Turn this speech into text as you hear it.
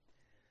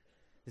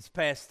This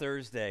past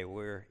Thursday,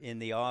 we're in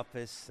the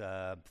office,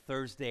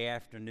 Thursday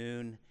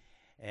afternoon,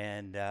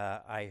 and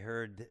I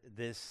heard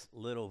this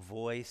little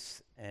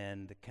voice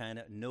and the kind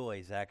of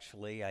noise,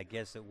 actually. I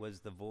guess it was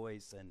the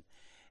voice,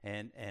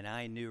 and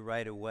I knew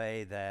right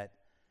away that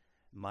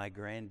my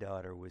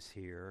granddaughter was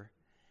here,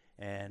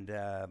 and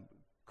of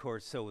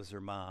course, so was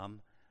her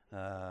mom.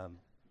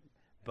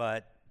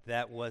 But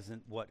that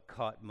wasn't what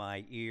caught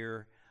my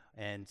ear.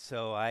 And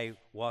so I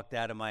walked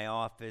out of my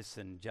office,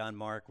 and John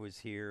Mark was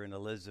here, and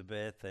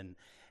Elizabeth, and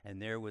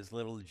there was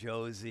little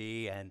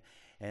Josie,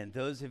 and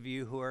those of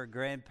you who are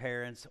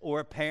grandparents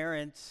or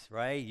parents,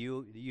 right?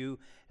 You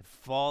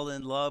fall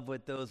in love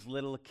with those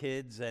little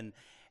kids, and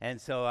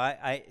so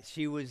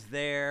she was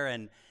there,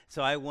 and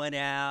so I went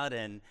out,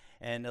 and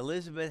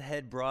Elizabeth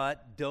had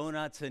brought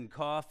donuts and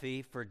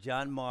coffee for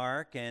John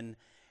Mark, and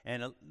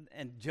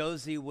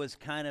Josie was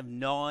kind of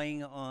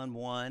gnawing on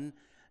one.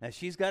 Now,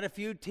 she's got a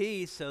few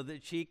teeth so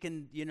that she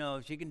can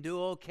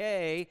do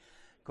okay.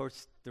 Of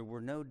course, there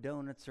were no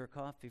donuts or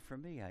coffee for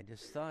me. I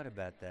just thought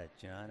about that,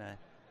 John.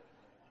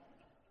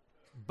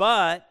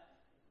 But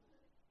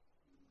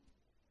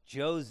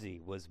Josie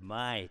was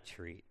my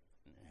treat,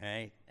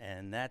 right?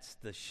 And that's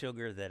the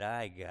sugar that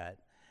I got.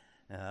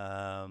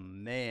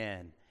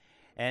 Man.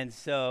 And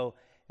so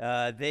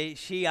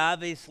she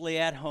obviously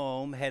at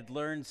home had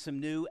learned some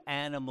new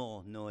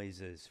animal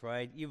noises,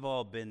 right? You've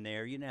all been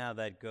there. You know how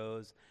that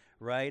goes.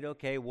 Right?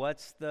 Okay,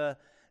 what's the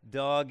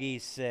doggy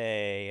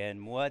say?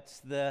 And what's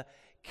the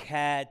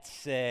cat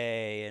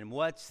say? And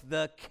what's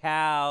the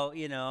cow,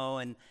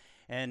 and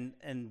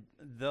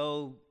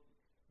though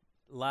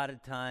a lot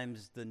of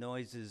times the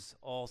noises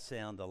all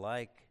sound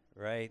alike,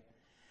 right?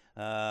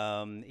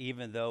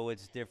 Even though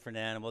it's different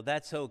animal.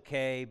 That's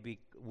okay.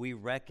 We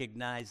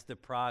recognize the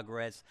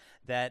progress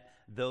that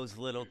those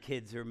little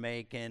kids are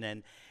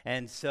making.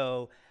 And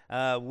so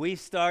we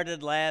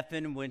started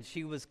laughing when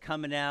she was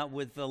coming out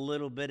with a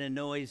little bit of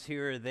noise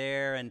here or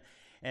there.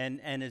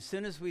 And as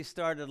soon as we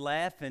started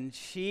laughing,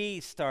 she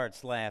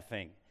starts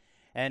laughing.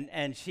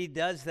 And she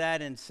does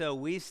that, and so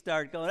we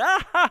start going,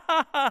 ah, ha,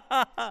 ha, ha,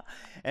 ha, ha.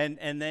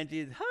 And then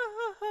she's, ha,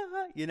 ha, ha,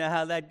 ha. You know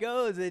how that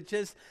goes. It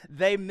just,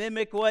 they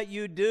mimic what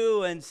you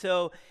do, and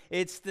so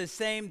it's the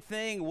same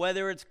thing,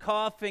 whether it's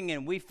coughing,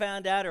 and we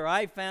found out, or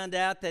I found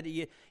out, that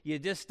you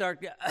just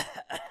start,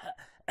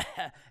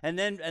 and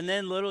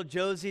then little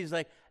Josie's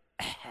like,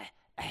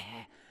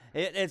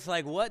 It's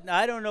like, what?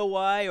 I don't know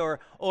why,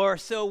 or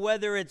so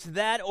whether it's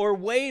that or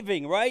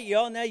waving, right? You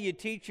all know you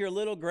teach your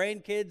little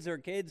grandkids or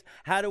kids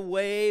how to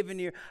wave, and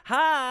you're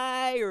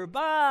hi or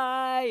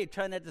bye. You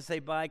try not to say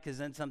bye because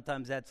then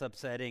sometimes that's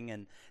upsetting.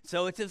 And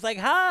so it's just like,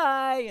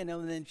 hi, and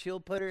then she'll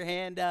put her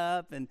hand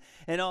up and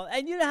all.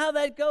 And you know how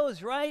that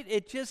goes, right?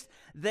 It just,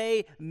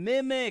 they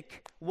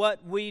mimic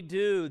what we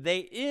do. They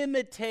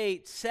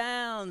imitate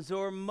sounds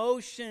or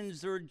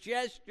motions or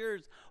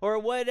gestures or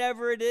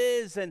whatever it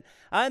is. And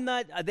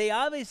they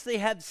obviously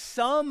have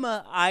some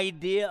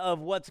idea of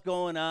what's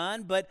going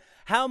on, but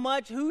how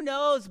much, who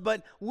knows?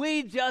 But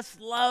we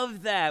just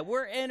love that.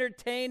 We're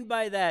entertained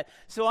by that.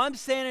 So I'm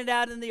standing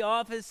out in the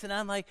office, and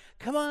I'm like,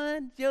 come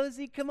on,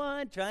 Josie, come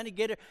on, trying to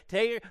get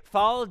her,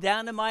 follow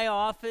down to my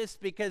office,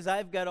 because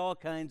I've got all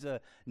kinds of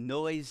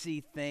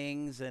noisy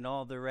things and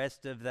all the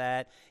rest of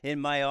that in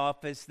my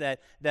office that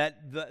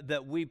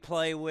we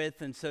play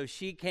with. And so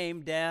she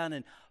came down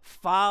and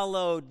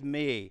followed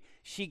me.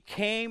 She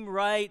came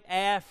right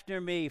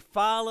after me,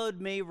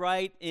 followed me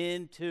right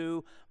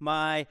into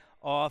my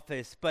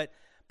office. But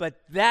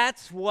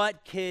that's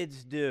what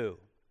kids do,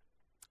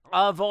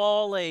 of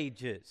all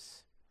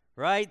ages,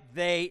 right?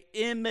 They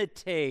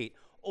imitate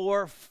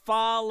or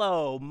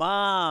follow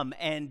mom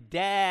and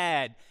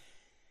dad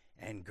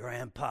and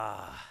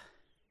grandpa,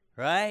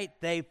 right?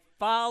 They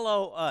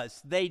follow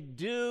us. They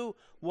do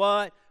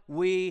what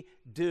we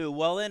do.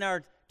 Well, in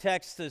our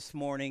text this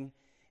morning,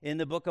 in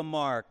the book of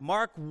Mark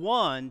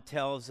 1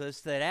 tells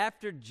us that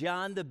after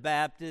John the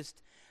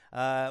Baptist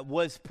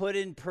was put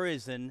in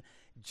prison,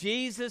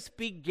 Jesus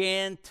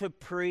began to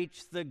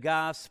preach the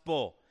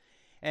gospel.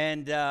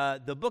 And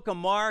the book of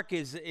Mark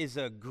is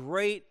a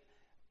great,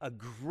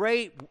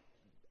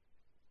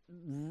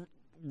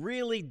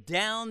 really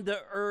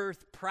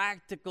down-to-earth,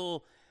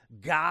 practical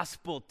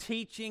gospel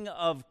teaching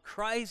of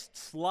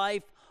Christ's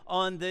life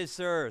on this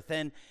earth.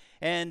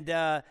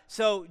 And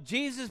so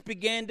Jesus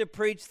began to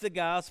preach the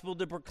gospel,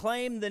 to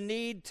proclaim the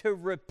need to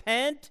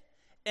repent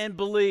and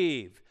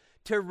believe.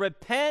 To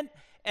repent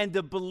and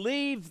to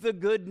believe the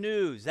good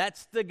news.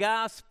 That's the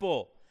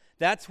gospel.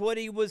 That's what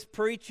he was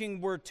preaching,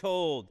 we're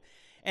told.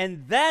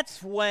 And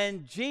that's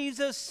when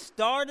Jesus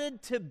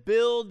started to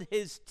build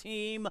his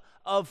team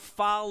of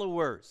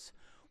followers.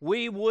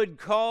 We would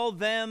call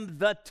them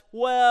the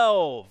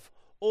 12,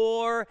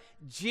 or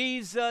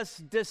Jesus'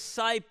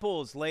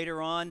 disciples.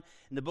 Later on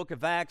in the book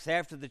of Acts,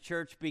 after the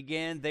church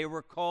began, they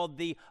were called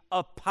the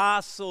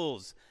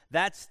apostles.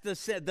 That's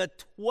the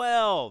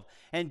 12.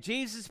 And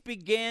Jesus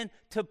began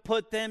to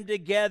put them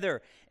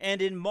together.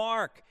 And in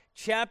Mark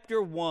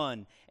chapter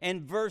 1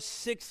 and verse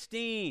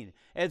 16,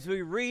 as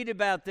we read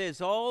about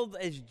this, all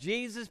as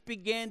Jesus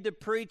began to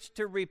preach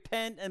to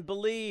repent and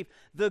believe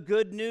the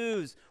good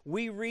news,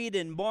 we read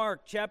in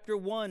Mark chapter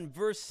 1,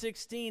 verse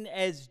 16,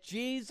 as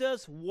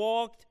Jesus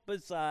walked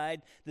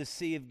beside the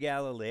Sea of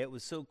Galilee. It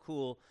was so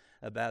cool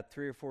about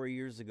 3 or 4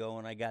 years ago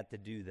when I got to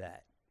do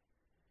that,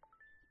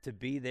 to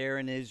be there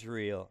in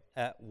Israel.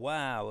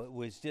 Wow, it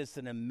was just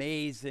an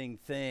amazing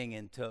thing.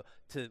 And to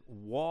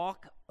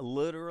walk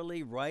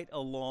literally right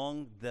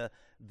along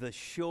the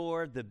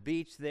shore, the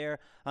beach there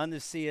on the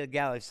Sea of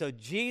Galilee. So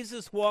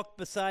Jesus walked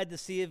beside the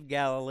Sea of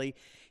Galilee.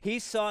 He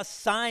saw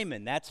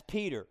Simon, that's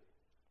Peter,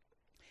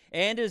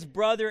 and his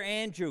brother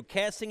Andrew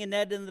casting a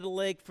net into the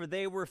lake, for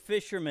they were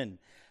fishermen.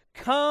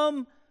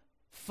 "Come,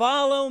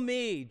 follow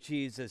me,"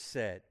 Jesus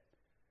said,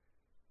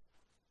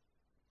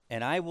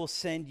 "and I will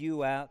send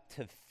you out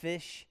to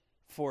fish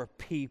for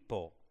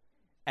people."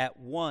 At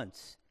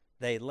once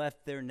they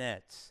left their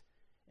nets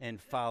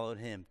and followed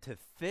him. To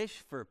fish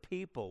for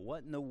people,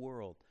 what in the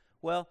world?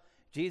 Well,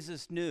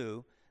 Jesus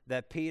knew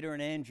that Peter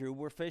and Andrew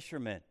were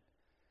fishermen.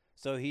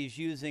 So he's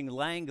using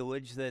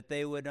language that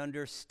they would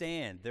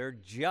understand. Their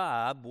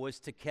job was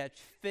to catch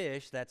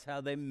fish. That's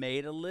how they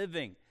made a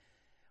living.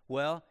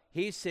 Well,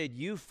 he said,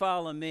 "You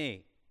follow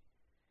me,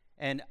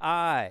 and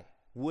I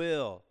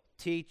will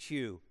teach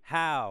you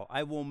how.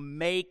 I will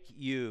make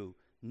you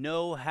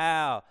know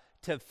how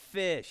to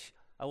fish.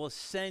 I will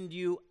send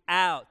you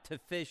out to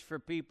fish for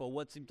people."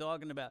 What's he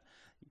talking about?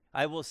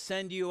 I will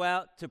send you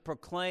out to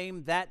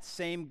proclaim that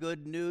same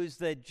good news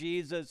that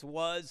Jesus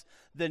was,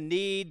 the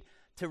need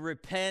to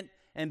repent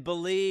and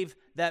believe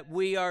that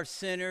we are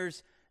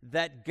sinners,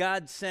 that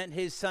God sent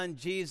his son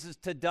Jesus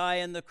to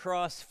die on the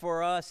cross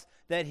for us,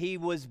 that he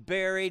was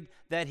buried,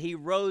 that he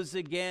rose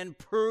again,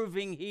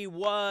 proving he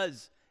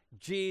was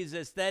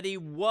Jesus, that he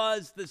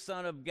was the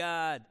Son of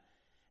God,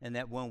 and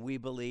that when we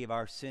believe,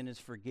 our sin is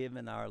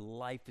forgiven, our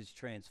life is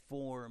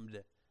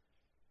transformed,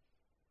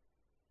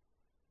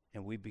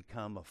 and we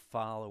become a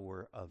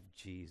follower of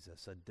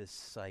Jesus, a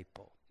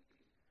disciple.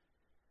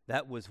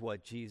 That was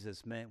what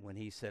Jesus meant when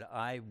he said,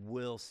 "I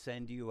will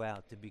send you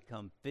out to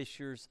become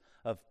fishers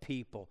of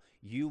people."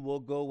 You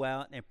will go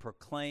out and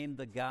proclaim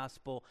the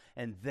gospel,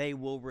 and they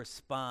will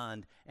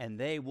respond, and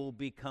they will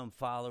become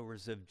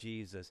followers of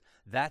Jesus.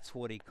 That's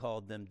what he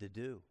called them to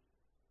do.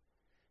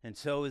 And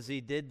so as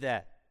he did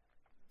that,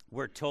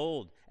 we're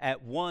told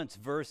at once,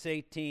 verse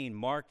 18,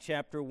 Mark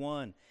chapter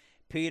 1,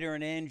 Peter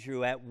and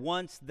Andrew, at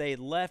once they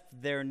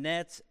left their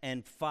nets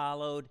and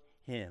followed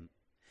him.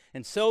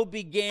 And so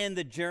began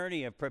the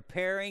journey of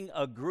preparing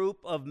a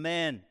group of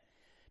men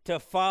to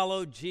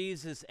follow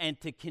Jesus and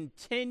to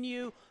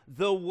continue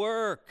the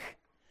work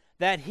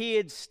that he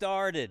had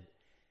started.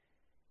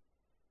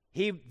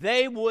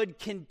 They would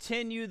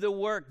continue the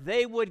work.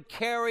 They would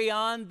carry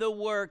on the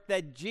work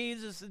that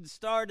Jesus had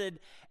started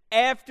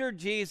after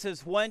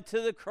Jesus went to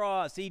the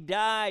cross. He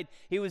died,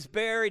 he was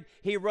buried,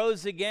 he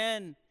rose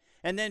again.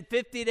 And then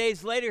 50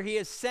 days later, he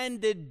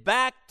ascended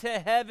back to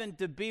heaven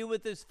to be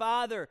with his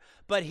Father.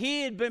 But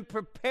he had been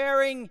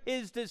preparing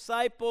his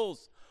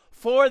disciples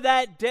for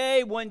that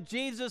day when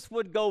Jesus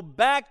would go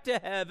back to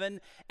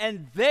heaven,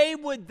 and they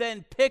would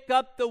then pick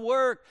up the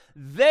work.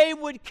 They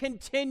would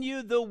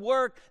continue the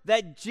work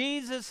that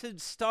Jesus had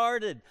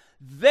started.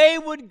 They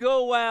would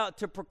go out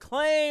to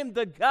proclaim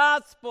the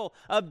gospel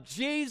of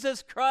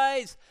Jesus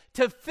Christ,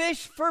 to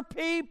fish for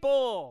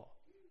people.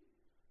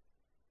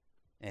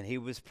 And he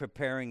was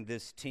preparing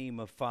this team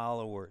of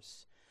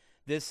followers,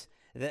 that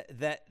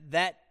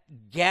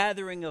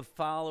gathering of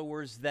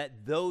followers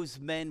that those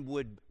men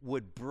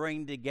would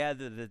bring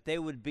together, that they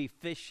would be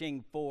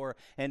fishing for.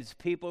 And as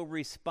people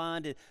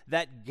responded,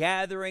 that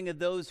gathering of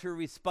those who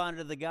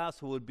responded to the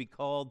gospel would be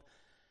called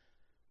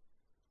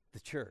the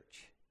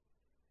church.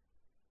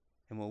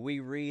 And when we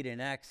read in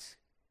Acts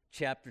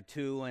chapter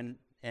 2 and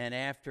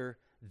after,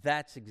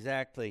 that's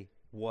exactly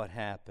what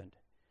happened.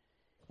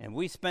 And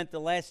we spent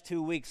the last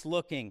 2 weeks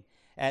looking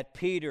at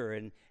Peter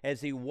and as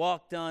he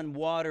walked on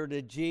water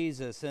to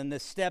Jesus and the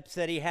steps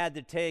that he had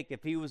to take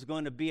if he was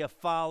going to be a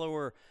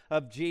follower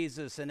of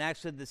Jesus. And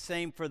actually the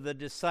same for the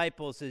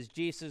disciples as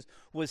Jesus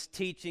was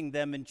teaching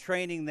them and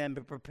training them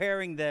and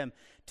preparing them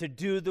to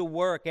do the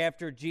work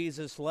after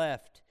Jesus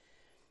left.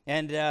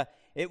 And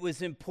it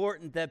was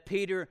important that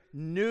Peter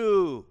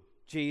knew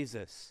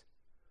Jesus,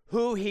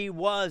 who he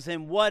was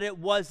and what it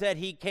was that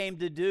he came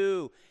to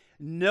do.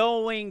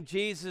 Knowing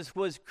Jesus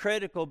was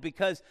critical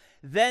because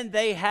then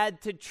they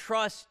had to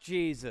trust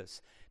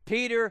Jesus.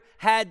 Peter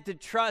had to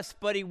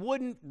trust, but he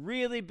wouldn't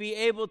really be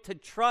able to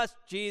trust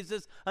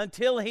Jesus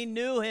until he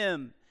knew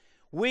him.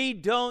 We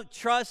don't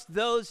trust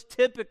those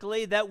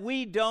typically that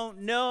we don't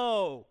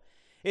know.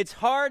 It's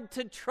hard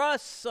to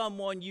trust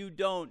someone you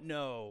don't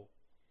know.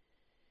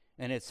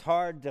 And it's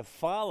hard to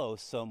follow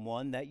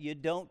someone that you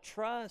don't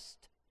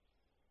trust.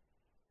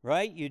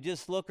 Right? You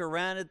just look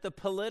around at the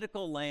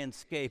political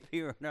landscape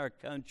here in our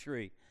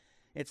country.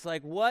 It's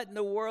like, what in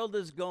the world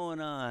is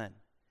going on?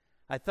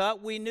 I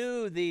thought we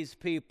knew these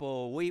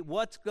people.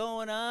 What's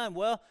going on?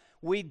 Well,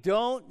 we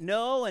don't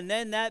know, and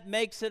then that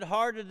makes it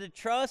harder to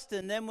trust.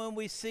 And then when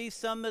we see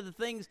some of the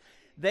things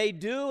they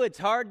do, it's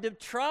hard to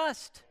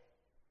trust.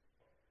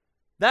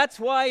 That's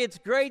why it's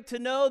great to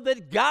know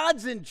that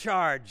God's in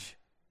charge,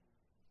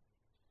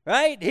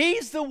 right?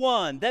 He's the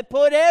one that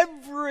put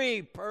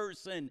every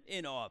person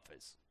in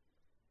office.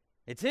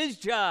 It's his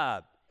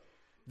job.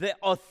 The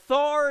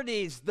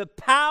authorities, the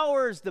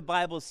powers, the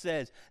Bible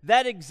says,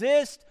 that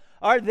exist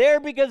are there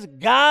because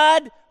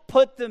God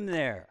put them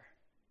there.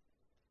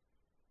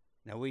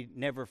 Now, we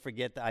never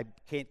forget that. I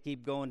can't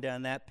keep going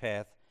down that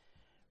path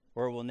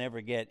or we'll never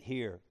get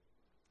here.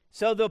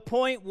 So the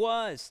point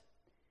was,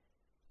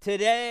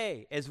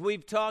 today, as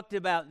we've talked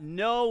about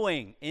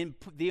knowing,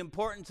 the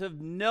importance of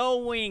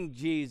knowing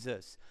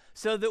Jesus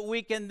so that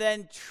we can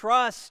then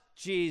trust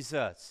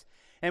Jesus.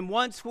 And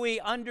once we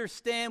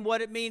understand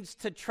what it means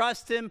to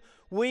trust him,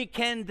 we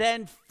can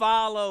then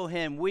follow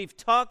him. We've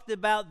talked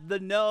about the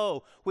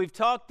know. We've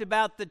talked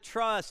about the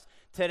trust.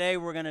 Today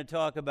we're going to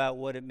talk about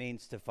what it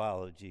means to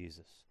follow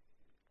Jesus.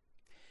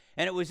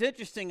 And it was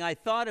interesting. I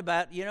thought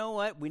about, you know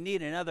what? We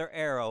need another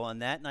arrow on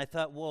that. And I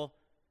thought, well,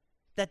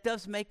 that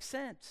does make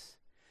sense.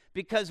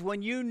 Because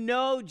when you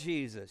know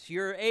Jesus,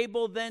 you're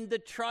able then to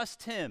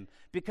trust him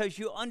because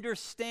you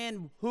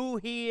understand who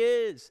he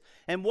is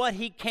and what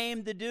he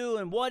came to do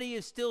and what he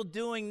is still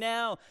doing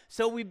now.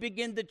 So we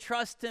begin to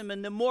trust him.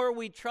 And the more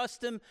we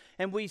trust him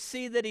and we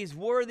see that he's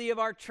worthy of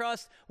our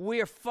trust, we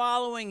are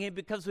following him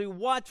because we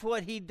watch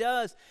what he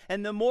does.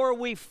 And the more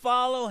we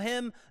follow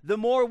him, the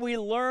more we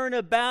learn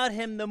about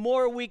him, the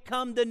more we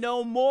come to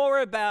know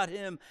more about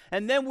him.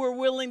 And then we're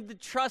willing to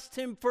trust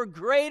him for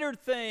greater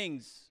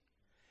things.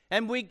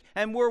 And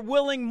we're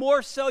willing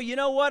more so, you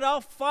know what, I'll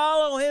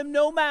follow him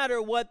no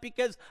matter what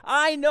because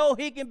I know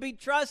he can be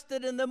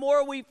trusted. And the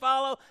more we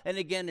follow, and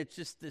again, it's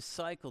just this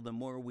cycle, the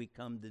more we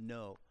come to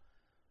know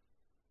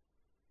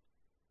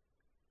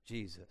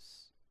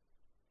Jesus.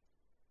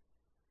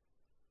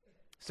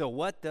 So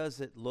what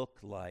does it look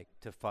like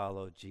to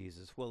follow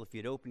Jesus? Well, if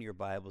you'd open your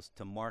Bibles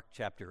to Mark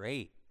chapter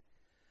 8.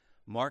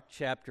 Mark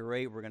chapter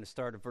 8, we're going to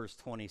start at verse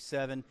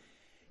 27.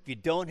 If you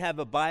don't have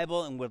a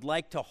Bible and would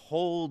like to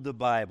hold the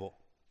Bible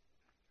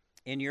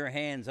in your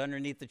hands,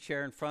 underneath the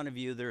chair in front of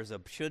you,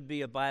 should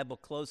be a Bible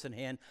close in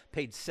hand.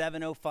 Page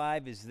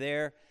 705 is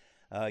there.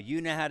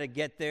 You know how to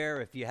get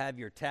there if you have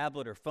your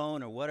tablet or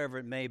phone or whatever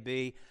it may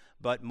be.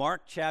 But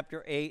Mark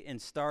chapter 8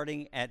 and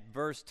starting at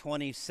verse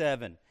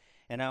 27.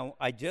 And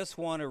I just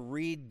want to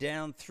read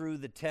down through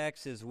the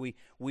text as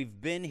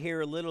we've been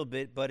here a little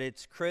bit, but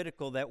it's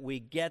critical that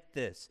we get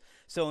this.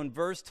 So in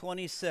verse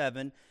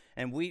 27,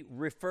 and we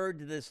referred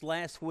to this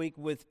last week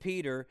with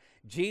Peter,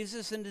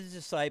 Jesus and his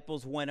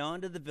disciples went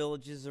on to the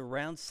villages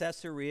around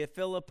Caesarea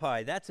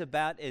Philippi. That's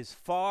about as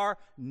far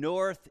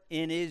north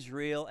in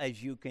Israel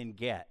as you can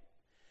get.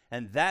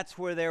 And that's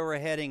where they were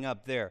heading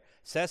up there,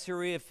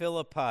 Caesarea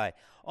Philippi.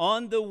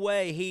 On the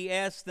way, he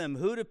asked them,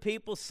 "Who do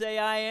people say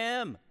I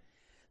am?"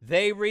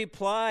 They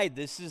replied,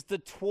 this is the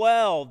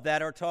 12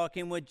 that are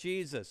talking with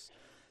Jesus.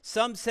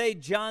 Some say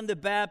John the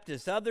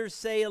Baptist, others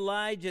say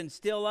Elijah, and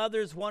still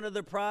others one of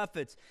the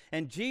prophets.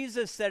 And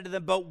Jesus said to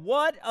them, "But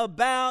what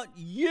about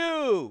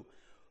you?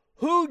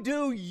 Who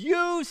do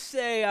you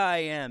say I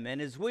am?" And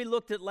as we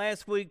looked at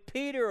last week,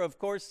 Peter, of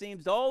course,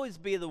 seems to always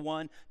be the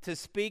one to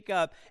speak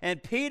up.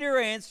 And Peter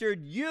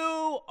answered,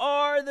 "You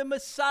are the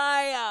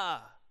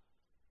Messiah.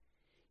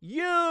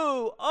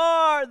 You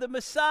are the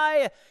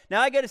Messiah."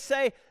 Now, I got to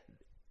say,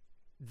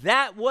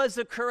 that was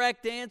a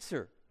correct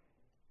answer.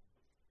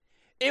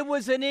 It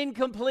was an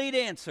incomplete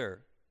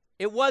answer.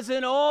 It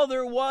wasn't all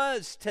there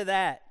was to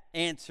that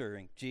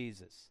answering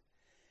Jesus.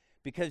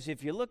 Because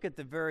if you look at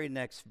the very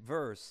next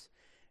verse,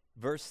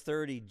 verse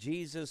 30,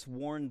 Jesus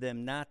warned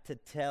them not to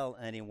tell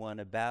anyone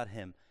about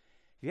him.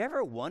 Have you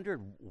ever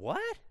wondered,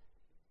 what?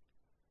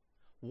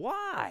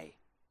 Why?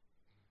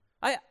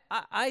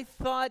 I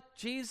thought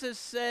Jesus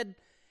said,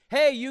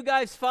 "Hey, you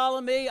guys follow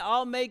me,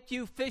 I'll make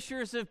you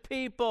fishers of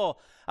people.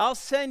 I'll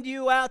send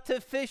you out to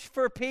fish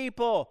for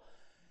people."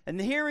 And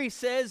here he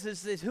says,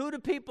 who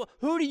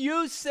do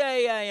you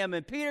say I am?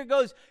 And Peter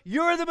goes,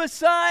 "You're the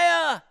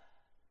Messiah."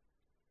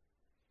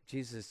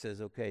 Jesus says,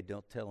 "Okay,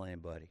 don't tell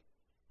anybody."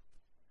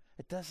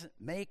 It doesn't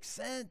make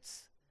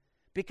sense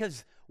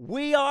because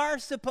we are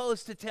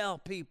supposed to tell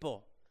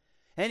people.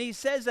 And he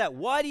says that.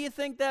 Why do you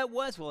think that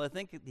was? Well, I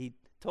think he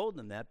told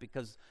them that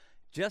because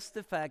just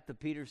the fact that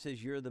Peter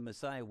says you're the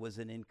Messiah was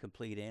an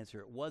incomplete answer.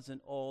 It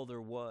wasn't all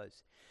there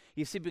was.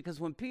 You see,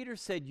 because when Peter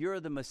said you're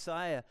the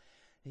Messiah,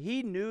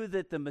 he knew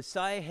that the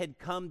Messiah had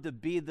come to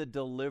be the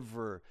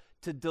deliverer,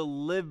 to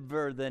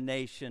deliver the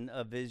nation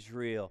of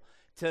Israel,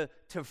 to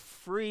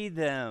free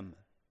them.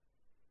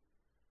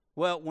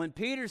 Well, when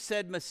Peter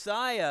said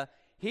Messiah,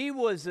 he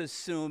was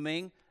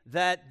assuming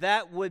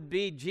that would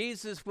be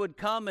Jesus would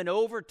come and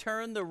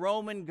overturn the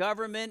Roman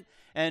government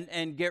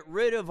and get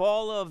rid of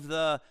all of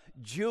the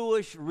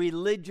Jewish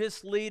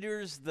religious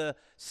leaders, the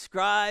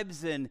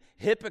scribes and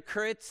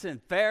hypocrites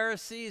and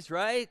Pharisees,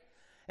 right?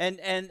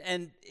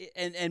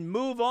 and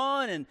move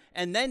on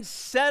and then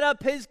set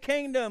up his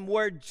kingdom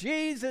where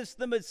Jesus,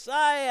 the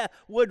Messiah,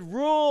 would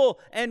rule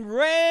and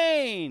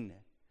reign.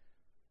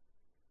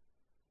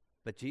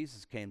 But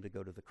Jesus came to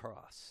go to the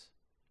cross.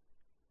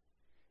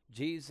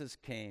 Jesus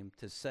came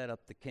to set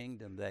up the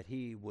kingdom that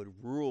he would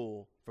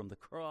rule from the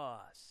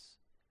cross.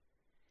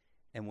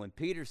 And when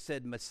Peter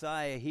said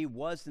Messiah, he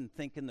wasn't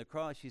thinking the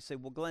cross. You say,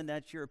 well, Glenn,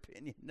 that's your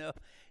opinion. No,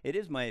 it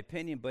is my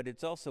opinion, but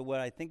it's also what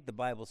I think the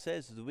Bible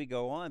says as we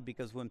go on,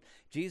 because when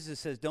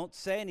Jesus says, don't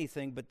say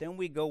anything, but then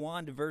we go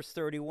on to verse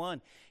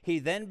 31. He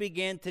then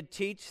began to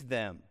teach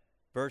them,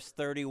 verse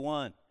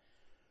 31,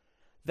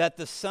 that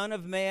the Son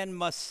of Man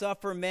must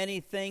suffer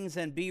many things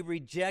and be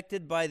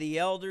rejected by the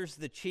elders,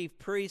 the chief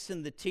priests,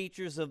 and the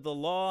teachers of the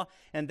law,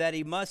 and that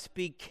he must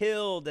be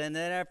killed, and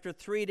that after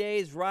 3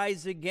 days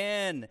rise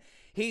again.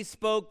 He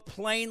spoke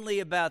plainly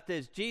about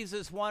this.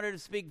 Jesus wanted to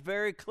speak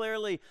very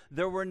clearly.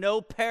 There were no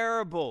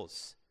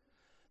parables.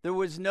 There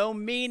was no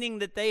meaning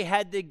that they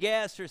had to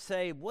guess or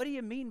say, what do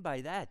you mean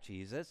by that,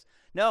 Jesus?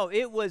 No,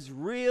 it was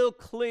real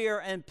clear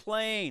and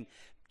plain.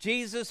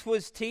 Jesus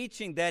was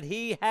teaching that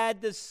he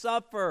had to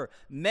suffer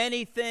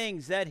many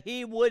things, that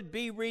he would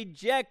be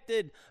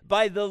rejected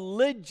by the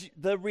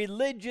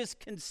religious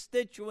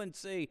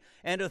constituency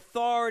and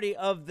authority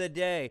of the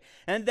day,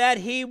 and that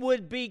he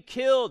would be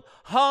killed,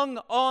 hung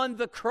on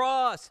the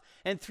cross,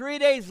 and 3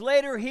 days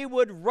later he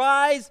would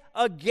rise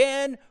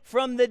again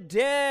from the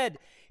dead.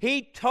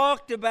 He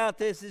talked about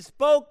this. He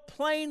spoke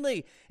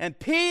plainly, and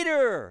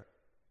Peter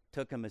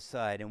took him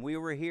aside, and we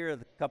were here a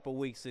couple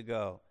weeks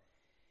ago,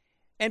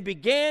 and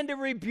began to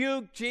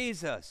rebuke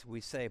Jesus.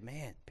 We say,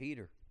 man,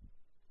 Peter,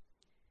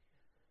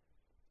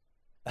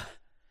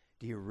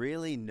 do you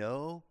really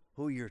know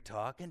who you're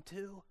talking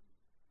to?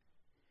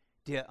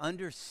 Do you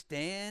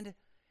understand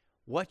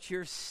what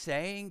you're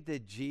saying to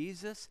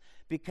Jesus?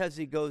 Because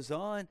he goes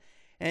on,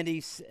 and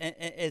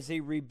as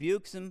he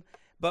rebukes him,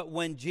 but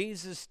when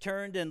Jesus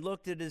turned and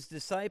looked at his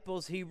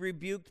disciples, he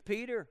rebuked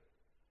Peter.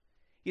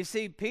 You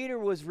see, Peter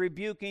was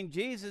rebuking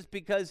Jesus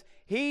because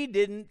he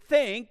didn't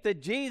think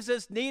that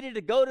Jesus needed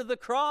to go to the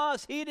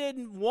cross. He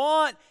didn't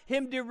want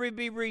him to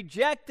be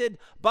rejected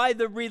by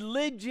the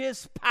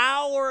religious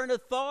power and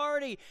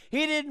authority.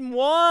 He didn't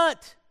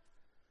want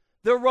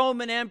the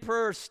Roman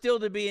emperor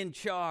still to be in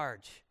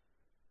charge.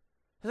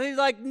 So he's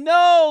like,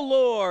 no,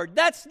 Lord,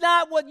 that's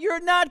not what, you're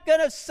not going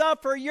to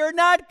suffer. You're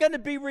not going to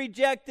be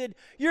rejected.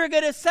 You're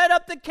going to set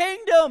up the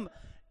kingdom.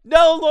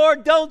 No,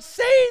 Lord, don't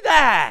say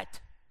that.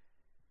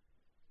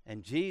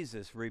 And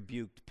Jesus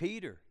rebuked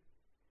Peter.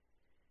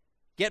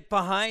 Get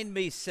behind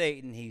me,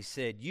 Satan, he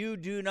said. You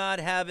do not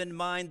have in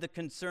mind the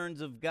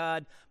concerns of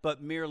God,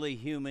 but merely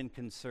human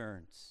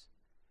concerns.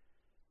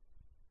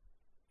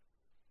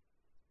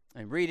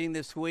 And reading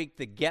this week,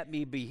 the get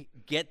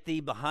thee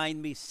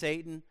behind me,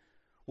 Satan,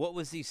 what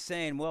was he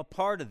saying? Well,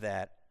 part of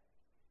that,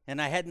 and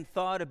I hadn't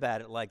thought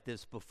about it like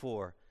this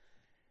before.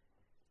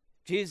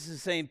 Jesus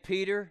is saying,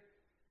 Peter,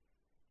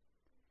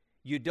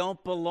 you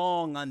don't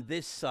belong on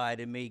this side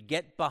of me.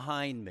 Get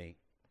behind me.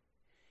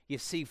 You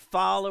see,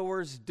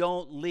 followers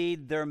don't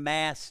lead their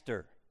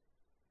master.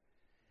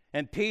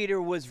 And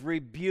Peter was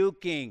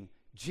rebuking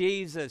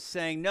Jesus,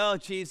 saying, no,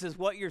 Jesus,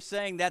 what you're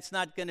saying, that's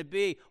not going to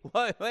be.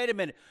 Wait a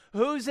minute.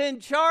 Who's in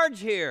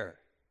charge here?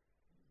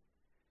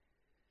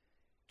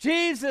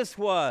 Jesus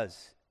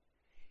was.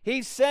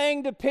 He's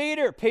saying to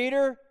Peter,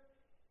 Peter,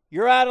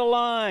 you're out of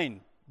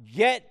line.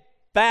 Get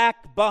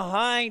back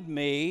behind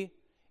me.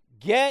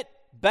 Get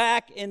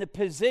back in a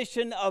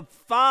position of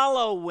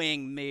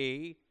following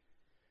me,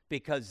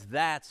 because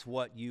that's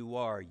what you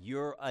are.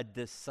 You're a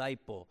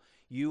disciple.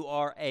 You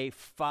are a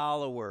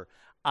follower.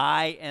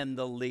 I am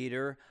the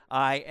leader.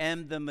 I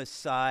am the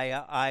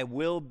Messiah. I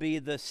will be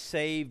the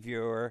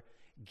Savior.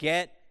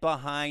 Get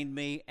behind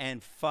me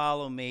and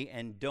follow me,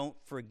 and don't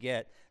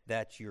forget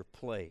that's your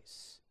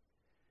place.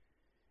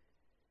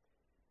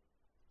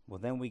 Well,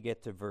 then we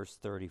get to verse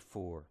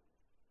 34.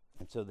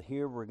 And so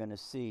here we're going to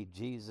see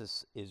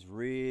Jesus is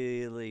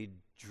really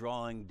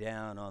drawing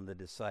down on the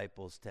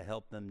disciples to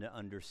help them to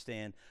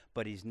understand.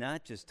 But he's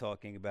not just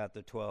talking about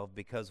the 12,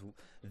 because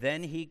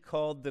then he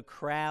called the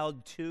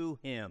crowd to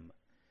him.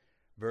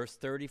 Verse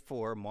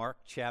 34, Mark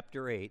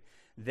chapter 8.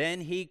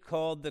 Then he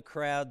called the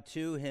crowd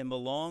to him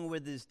along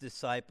with his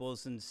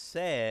disciples and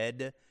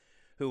said,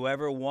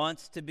 whoever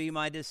wants to be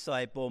my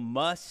disciple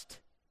must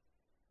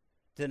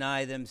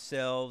deny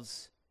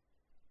themselves,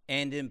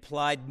 and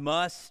implied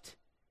must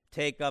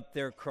take up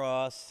their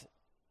cross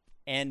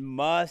and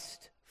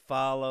must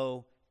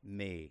follow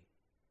me.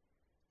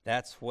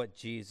 That's what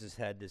Jesus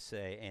had to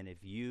say. And if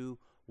you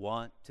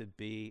want to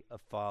be a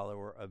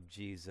follower of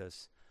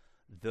Jesus,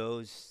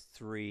 those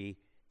three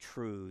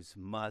truths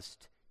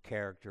must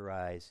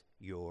characterize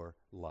your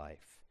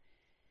life.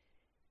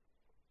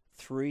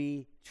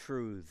 Three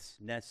truths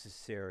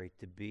necessary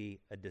to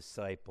be a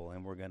disciple,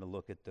 and we're going to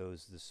look at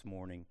those this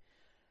morning.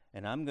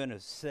 And I'm going to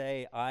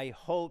say, I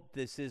hope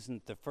this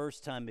isn't the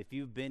first time, if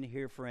you've been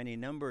here for any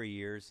number of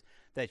years,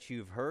 that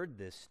you've heard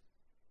this.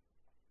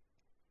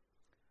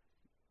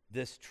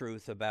 this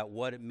truth about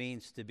what it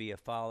means to be a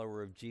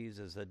follower of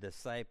Jesus, a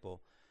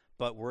disciple.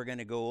 But we're going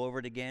to go over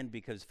it again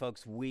because,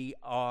 folks, we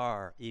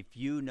are. If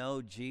you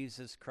know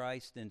Jesus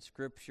Christ in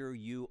Scripture,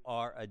 you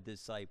are a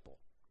disciple.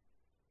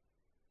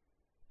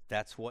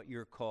 That's what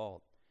you're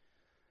called.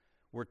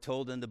 We're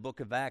told in the book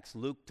of Acts,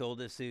 Luke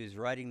told us he was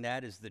writing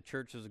that as the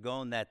church was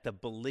going, that the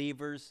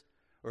believers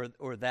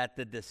or that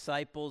the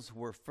disciples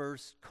were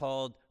first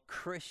called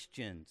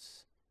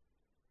Christians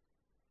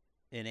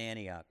in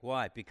Antioch.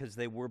 Why? Because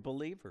they were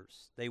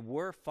believers. They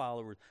were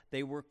followers.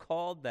 They were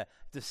called that.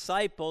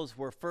 Disciples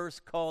were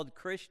first called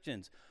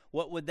Christians.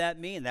 What would that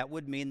mean? That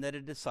would mean that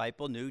a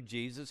disciple knew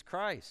Jesus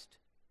Christ.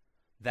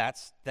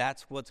 That's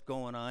what's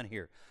going on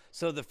here.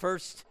 So the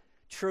first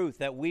truth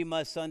that we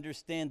must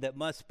understand that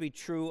must be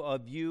true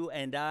of you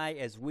and I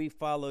as we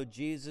follow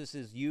Jesus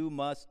is you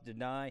must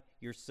deny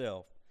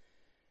yourself.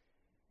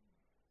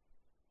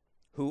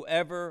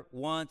 Whoever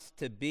wants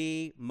to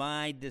be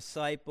my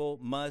disciple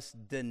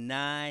must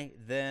deny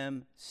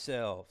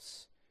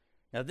themselves.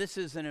 Now, this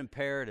is an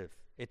imperative.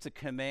 It's a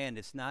command.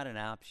 It's not an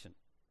option.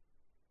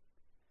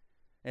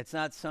 It's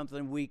not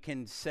something we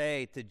can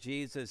say to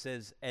Jesus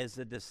as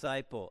a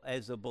disciple,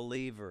 as a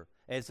believer,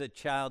 as a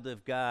child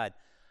of God.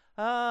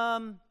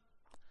 I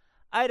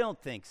don't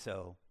think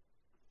so.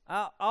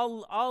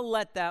 I'll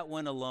let that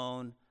one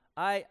alone.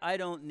 I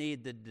don't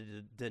need to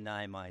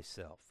deny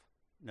myself.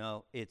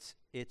 No, it's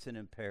an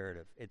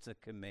imperative. It's a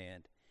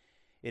command.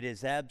 It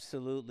is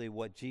absolutely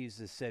what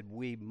Jesus said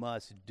we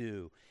must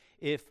do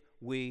if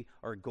we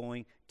are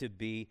going to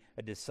be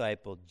a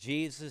disciple.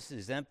 Jesus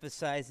is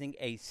emphasizing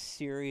a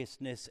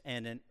seriousness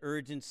and an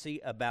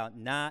urgency about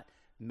not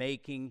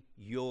making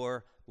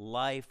your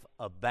life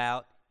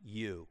about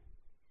you.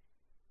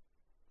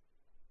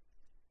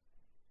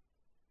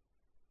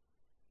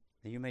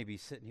 Now you may be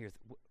sitting here,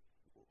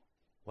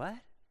 what?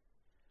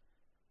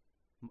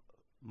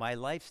 My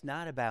life's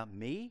not about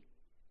me?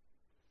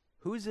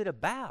 Who's it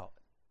about?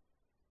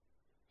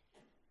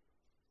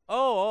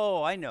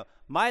 Oh, I know.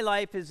 My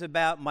life is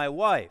about my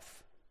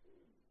wife.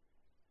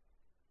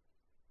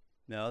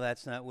 No,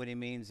 that's not what he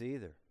means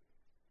either.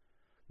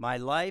 My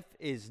life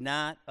is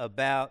not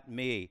about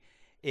me.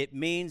 It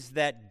means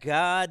that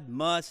God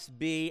must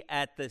be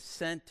at the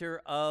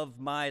center of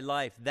my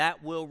life.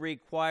 That will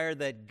require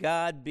that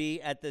God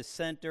be at the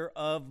center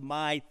of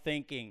my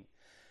thinking.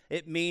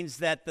 It means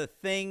that the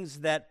things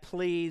that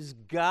please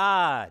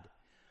God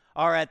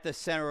are at the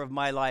center of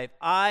my life.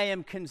 I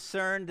am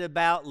concerned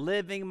about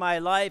living my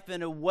life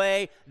in a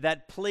way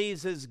that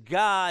pleases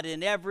God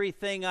in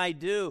everything I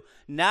do,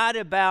 not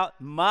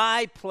about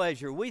my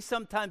pleasure. We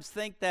sometimes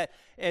think that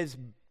as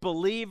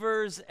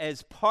believers,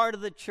 as part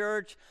of the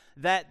church,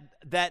 that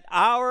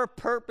our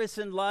purpose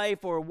in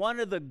life or one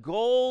of the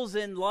goals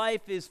in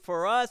life is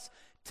for us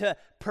to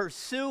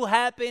pursue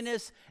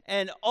happiness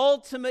and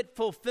ultimate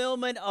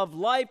fulfillment of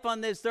life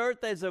on this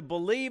earth as a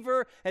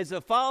believer, as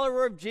a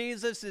follower of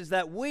Jesus, is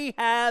that we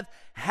have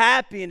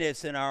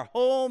happiness in our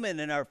home and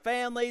in our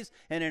families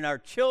and in our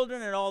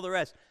children and all the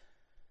rest.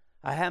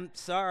 I am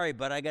sorry,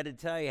 but I got to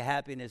tell you,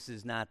 happiness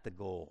is not the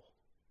goal.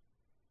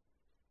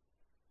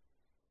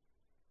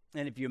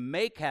 And if you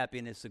make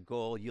happiness a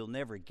goal, you'll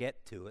never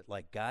get to it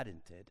like God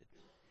intended.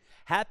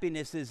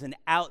 Happiness is an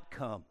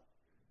outcome.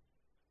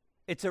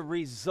 It's a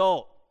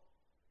result.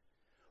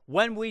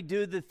 When we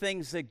do the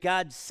things that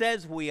God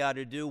says we ought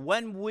to do,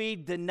 when we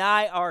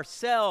deny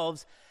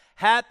ourselves,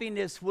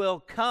 happiness will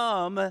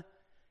come,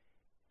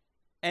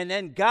 and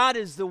then God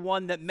is the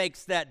one that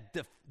makes that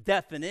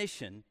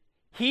definition.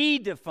 He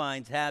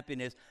defines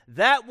happiness.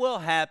 That will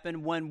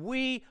happen when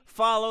we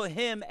follow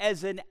Him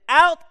as an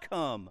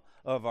outcome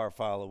of our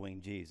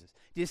following Jesus.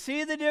 Do you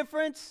see the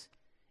difference?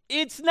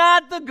 It's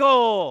not the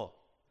goal.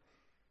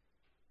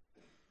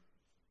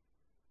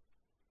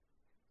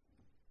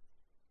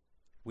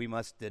 We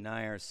must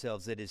deny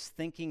ourselves. It is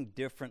thinking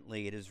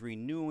differently. It is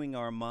renewing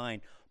our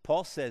mind.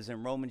 Paul says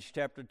in Romans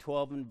chapter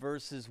 12 and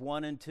verses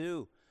 1 and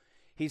 2,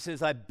 he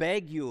says, I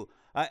beg you,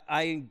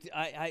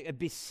 I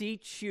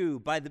beseech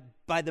you by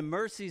the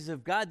mercies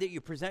of God that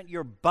you present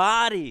your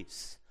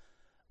bodies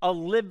a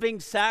living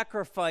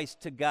sacrifice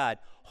to God,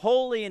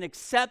 holy and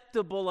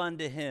acceptable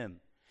unto Him.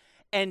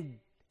 And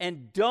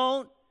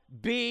don't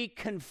be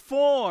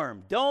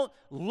conformed. Don't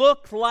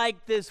look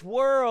like this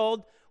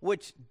world,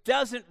 which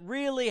doesn't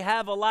really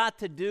have a lot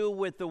to do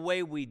with the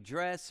way we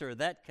dress or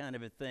that kind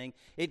of a thing.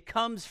 It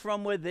comes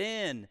from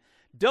within.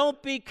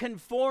 Don't be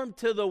conformed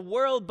to the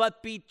world,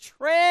 but be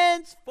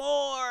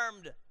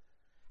transformed.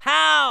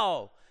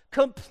 How?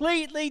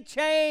 Completely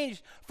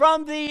changed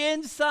from the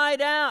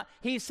inside out.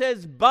 He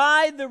says,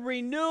 by the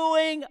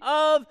renewing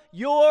of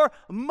your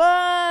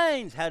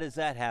minds. How does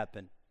that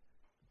happen?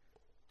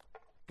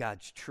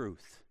 God's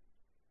truth.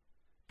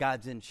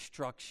 God's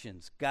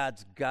instructions,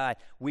 God's guide.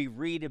 We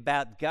read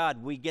about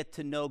God. We get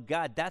to know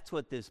God. That's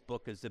what this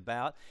book is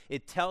about.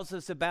 It tells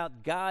us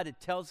about God. It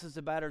tells us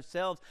about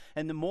ourselves.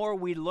 And the more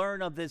we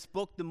learn of this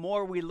book, the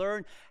more we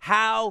learn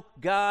how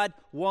God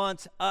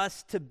wants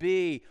us to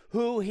be,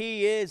 who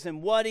He is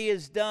and what He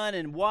has done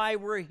and why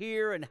we're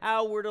here and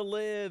how we're to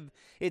live.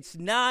 It's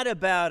not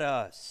about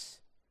us.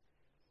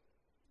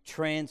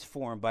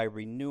 Transformed by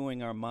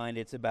renewing our mind.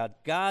 It's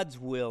about God's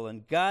will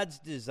and God's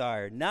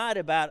desire, not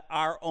about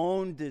our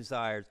own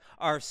desires,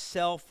 our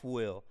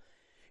self-will.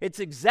 It's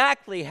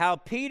exactly how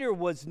Peter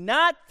was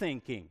not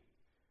thinking.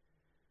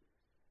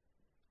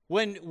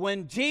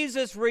 When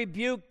Jesus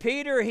rebuked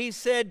Peter, he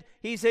said,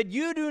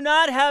 you do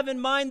not have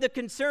in mind the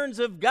concerns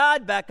of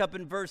God, back up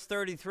in verse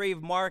 33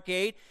 of Mark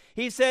 8.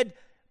 He said,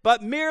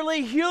 but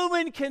merely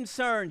human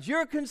concerns.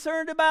 You're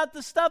concerned about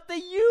the stuff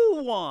that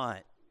you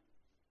want,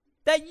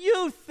 that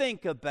you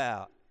think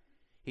about.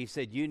 He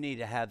said, you need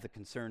to have the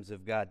concerns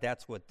of God.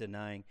 That's what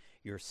denying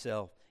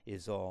yourself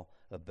is all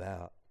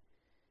about.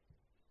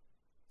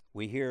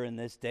 We hear in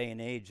this day and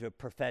age of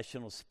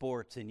professional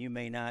sports, and you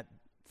may not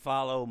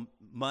follow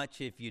much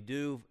if you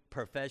do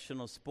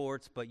professional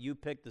sports, but you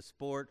pick the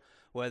sport,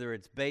 whether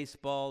it's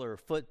baseball or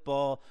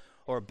football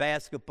or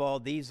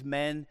basketball. These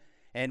men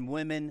and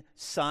women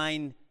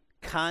sign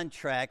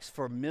contracts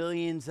for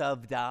millions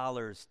of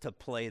dollars to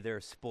play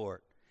their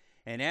sport.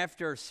 And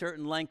after a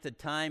certain length of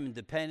time, and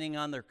depending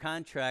on their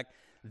contract,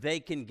 they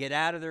can get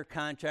out of their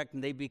contract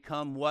and they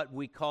become what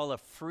we call a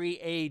free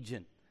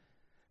agent.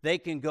 They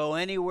can go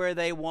anywhere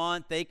they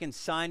want. They can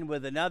sign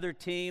with another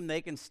team. They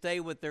can stay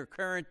with their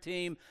current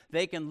team.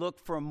 They can look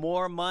for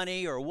more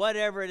money or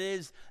whatever it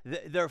is.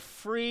 They're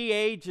free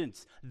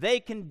agents.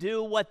 They can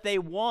do what they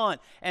want.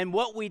 And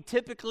what we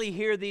typically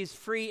hear these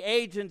free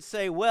agents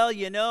say, well,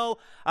 you know,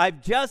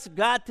 I've just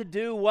got to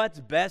do what's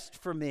best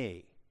for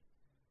me.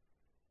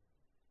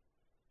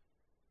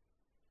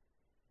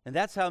 And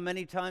that's how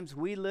many times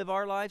we live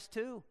our lives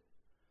too.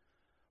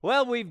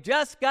 Well, we've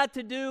just got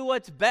to do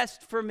what's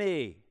best for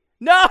me.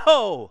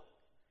 No,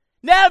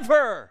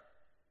 never.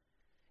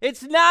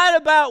 It's not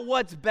about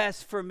what's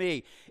best for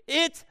me.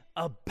 It's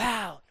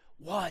about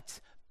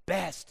what's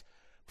best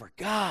for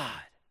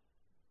God.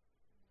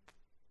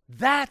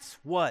 That's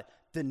what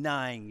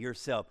denying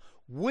yourself.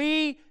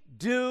 We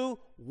do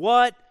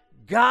what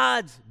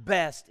God's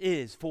best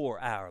is for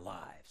our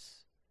lives.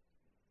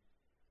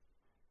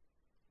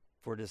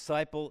 For a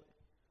disciple,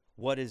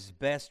 what is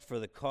best for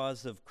the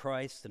cause of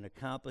Christ and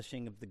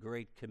accomplishing of the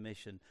Great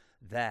Commission,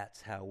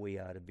 that's how we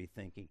ought to be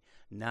thinking,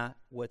 not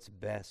what's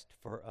best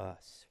for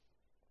us.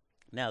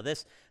 Now,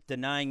 this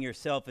denying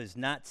yourself is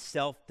not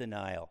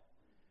self-denial.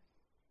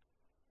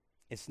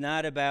 It's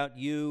not about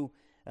you,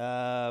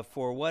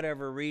 for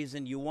whatever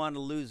reason, you want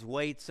to lose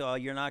weight, so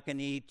you're not going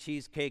to eat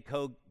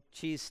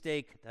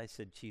cheesesteak. I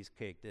said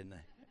cheesecake, didn't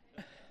I?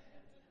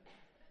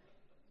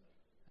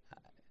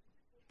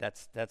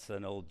 That's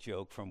an old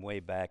joke from way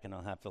back, and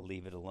I'll have to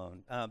leave it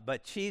alone.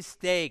 But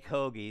cheesesteak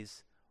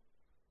hoagies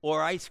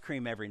or ice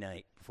cream every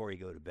night before you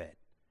go to bed.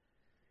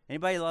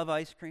 Anybody love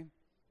ice cream?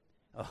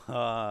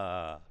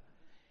 So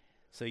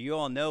you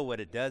all know what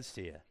it does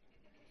to you,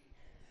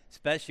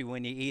 especially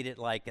when you eat it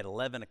like at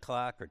 11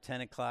 o'clock or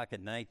 10 o'clock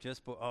at night.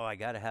 I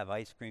got to have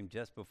ice cream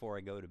just before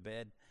I go to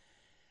bed.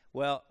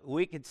 Well,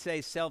 we could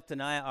say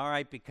self-denial, all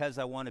right, because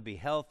I want to be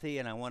healthy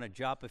and I want to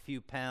drop a few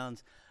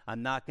pounds,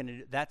 I'm not going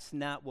to. That's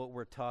not what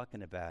we're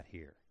talking about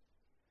here.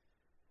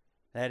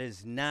 That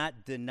is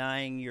not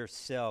denying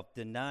yourself.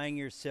 Denying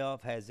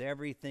yourself has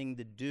everything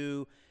to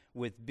do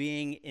with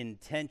being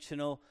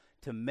intentional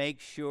to make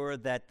sure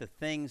that the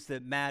things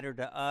that matter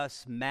to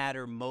us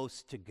matter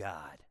most to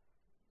God.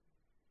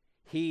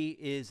 He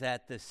is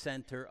at the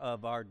center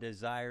of our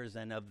desires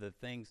and of the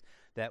things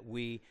that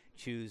we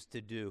choose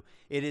to do.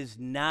 It is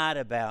not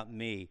about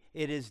me.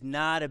 It is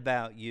not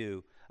about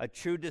you. A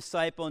true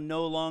disciple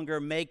no longer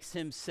makes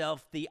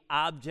himself the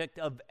object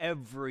of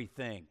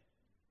everything.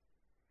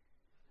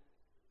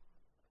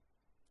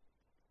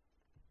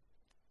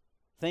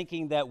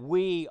 Thinking that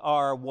we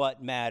are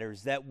what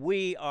matters, that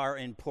we are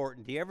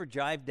important. Do you ever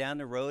drive down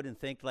the road and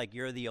think like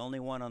you're the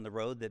only one on the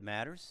road that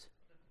matters?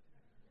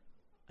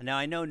 Now,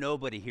 I know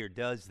nobody here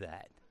does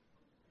that.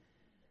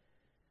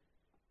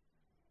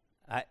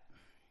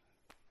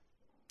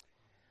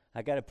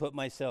 I got to put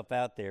myself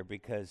out there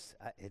because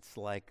it's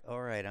like,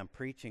 all right, I'm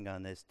preaching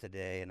on this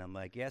today. And I'm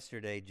like,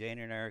 yesterday, Jane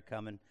and I are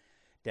coming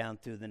down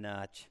through the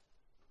notch.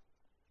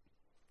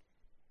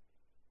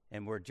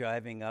 And we're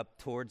driving up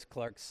towards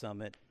Clark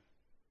Summit.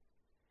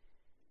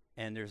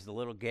 And there's the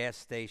little gas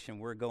station.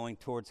 We're going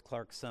towards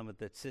Clark Summit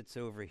that sits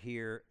over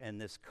here.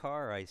 And this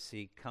car I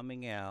see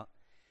coming out.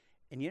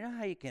 And you know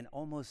how you can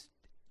almost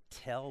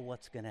tell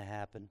what's going to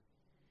happen?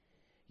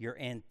 You're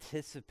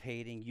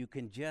anticipating. You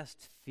can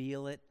just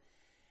feel it.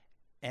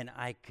 And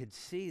I could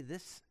see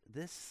this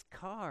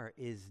car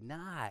is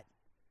not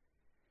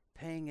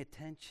paying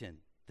attention.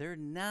 They're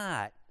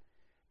not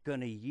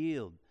going to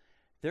yield.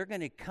 They're going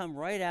to come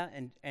right out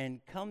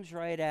and comes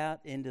right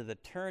out into the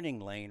turning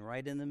lane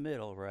right in the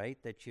middle, right,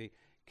 that you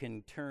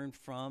can turn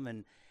from,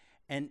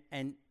 and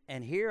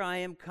here I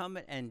am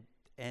coming,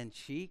 and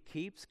she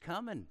keeps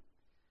coming.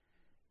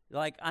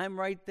 Like, I'm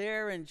right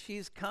there, and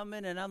she's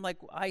coming, and I'm like,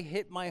 I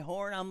hit my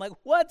horn. I'm like,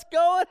 what's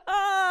going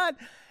on?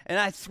 And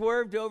I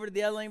swerved over to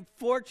the other lane.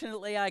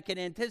 Fortunately, I can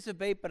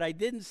anticipate, but I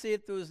didn't see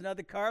if there was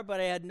another car, but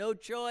I had no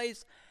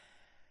choice.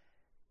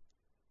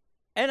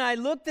 And I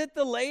looked at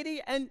the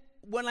lady, and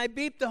when I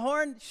beeped the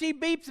horn, she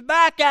beeps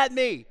back at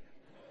me.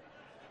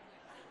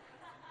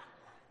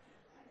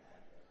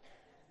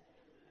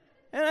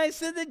 And I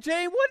said to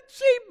Jane, what's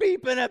she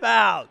beeping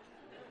about?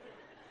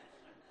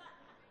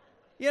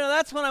 You know,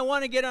 that's when I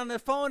want to get on the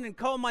phone and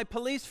call my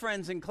police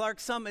friends in Clark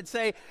Summit and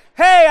say,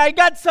 hey, I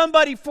got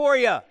somebody for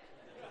you.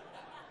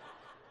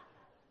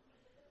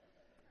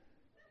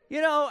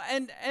 You know,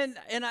 and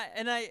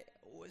I,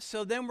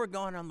 so then we're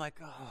going, I'm like,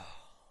 oh,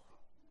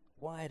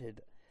 why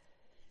did,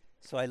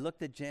 so I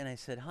looked at Jen, I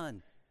said,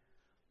 hon,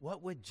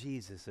 what would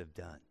Jesus have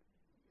done?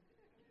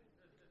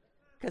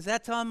 Because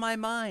that's on my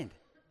mind.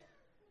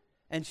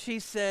 And she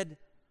said,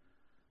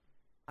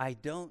 I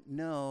don't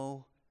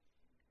know,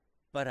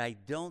 but I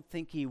don't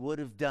think he would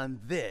have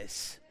done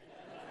this.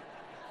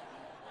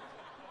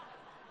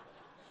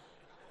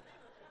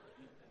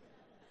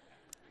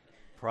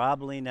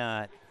 Probably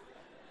not.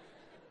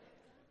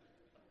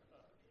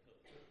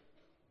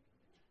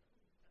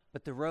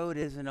 But the road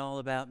isn't all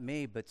about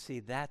me, but see,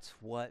 that's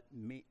what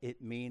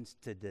it means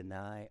to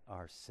deny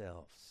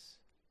ourselves.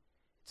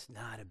 It's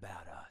not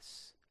about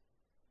us.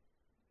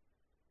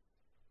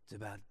 It's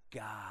about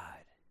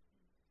God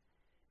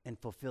and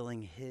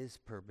fulfilling his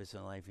purpose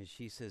in life. And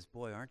she says,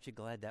 boy, aren't you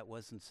glad that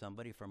wasn't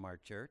somebody from our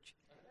church?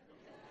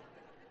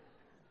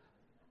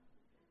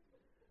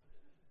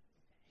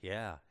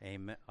 Yeah,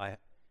 amen. I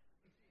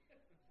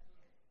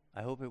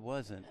hope it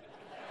wasn't.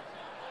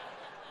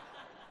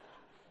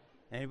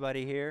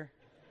 Anybody here?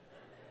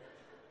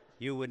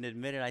 You wouldn't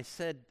admit it. I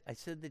said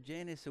to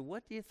Jane, I said,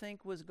 what do you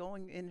think was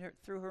going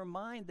through her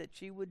mind that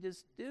she would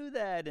just do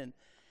that? And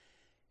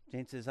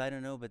Jane says, I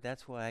don't know, but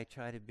that's why I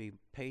try to be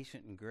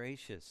patient and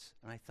gracious.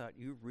 And I thought,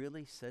 you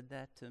really said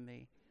that to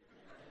me?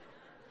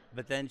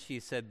 But then she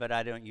said, but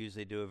I don't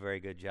usually do a very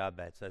good job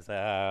at it. So I said,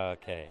 oh,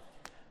 okay.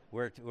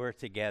 We're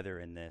together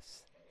in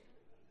this.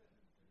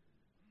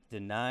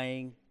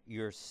 Denying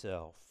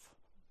yourself.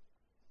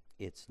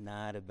 It's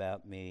not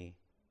about me.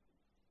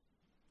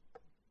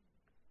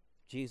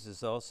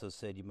 Jesus also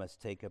said you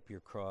must take up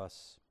your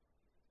cross.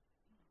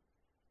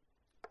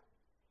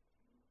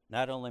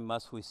 Not only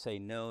must we say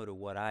no to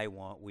what I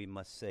want, we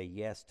must say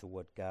yes to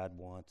what God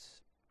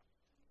wants.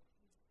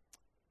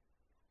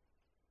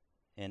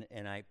 And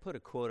I put a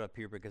quote up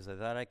here because I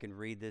thought I can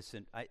read this,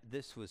 and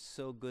this was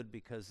so good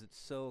because it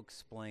so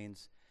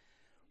explains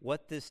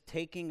what this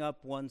taking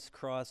up one's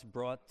cross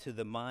brought to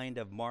the mind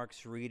of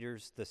Mark's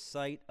readers, the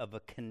sight of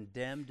a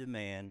condemned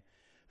man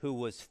who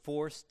was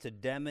forced to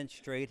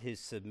demonstrate his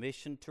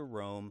submission to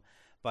Rome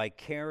by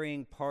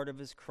carrying part of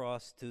his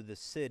cross to the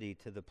city,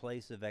 to the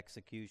place of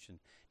execution.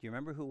 Do you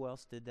remember who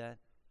else did that?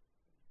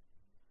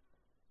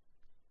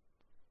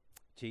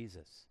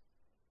 Jesus,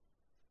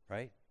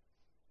 right?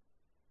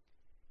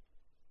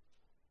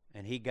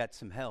 And he got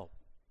some help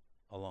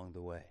along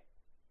the way.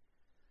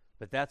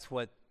 But that's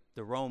what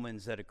the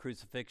Romans at a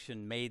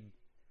crucifixion made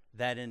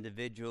that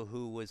individual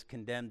who was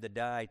condemned to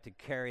die to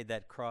carry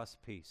that cross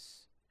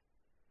piece.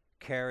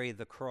 Carry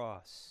the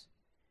cross.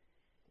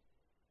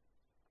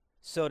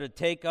 So to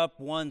take up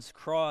one's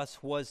cross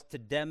was to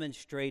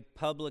demonstrate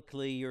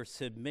publicly your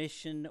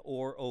submission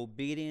or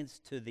obedience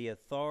to the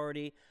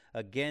authority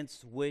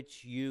against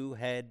which you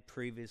had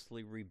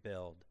previously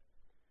rebelled.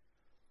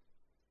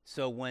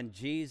 So when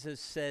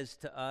Jesus says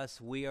to us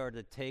we are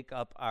to take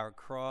up our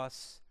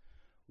cross,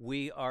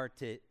 we are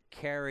to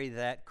carry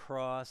that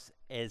cross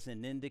as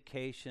an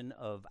indication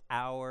of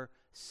our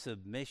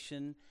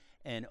submission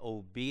and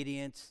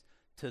obedience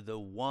to the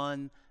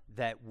one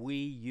that we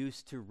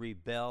used to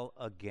rebel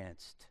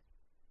against,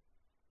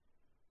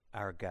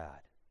 our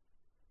God.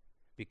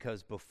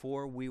 Because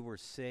before we were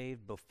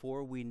saved,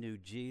 before we knew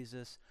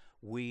Jesus,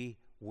 we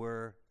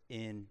were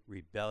in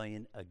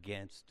rebellion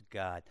against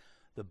God.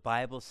 The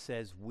Bible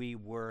says we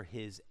were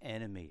his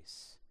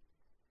enemies.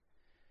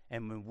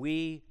 And when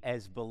we,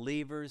 as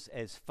believers,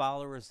 as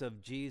followers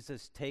of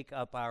Jesus, take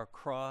up our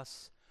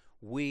cross,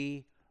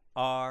 we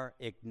are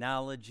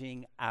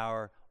acknowledging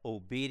our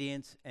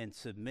obedience and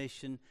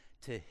submission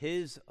to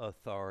his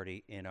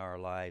authority in our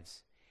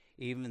lives.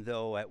 Even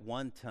though at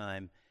one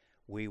time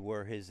we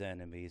were his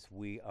enemies,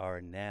 we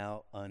are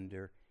now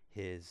under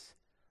his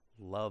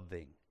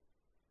loving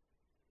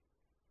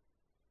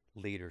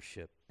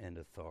leadership and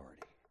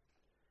authority.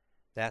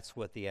 That's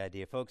what the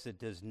idea, folks. It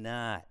does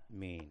not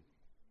mean,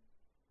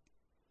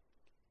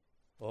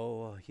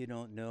 oh, you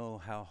don't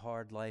know how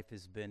hard life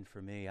has been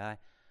for me. I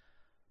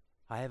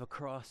have a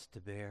cross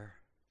to bear.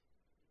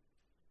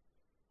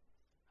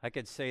 I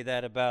could say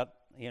that about,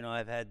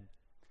 I've had,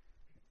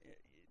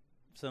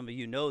 some of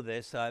you know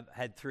this, I've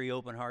had 3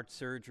 open heart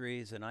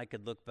surgeries, and I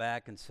could look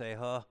back and say,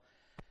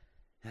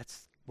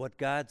 that's what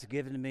God's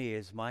given me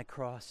is my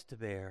cross to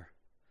bear.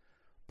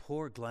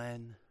 poor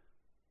Glenn.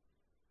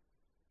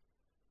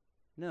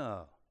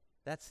 No,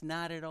 that's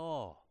not at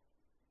all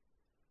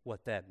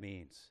what that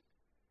means.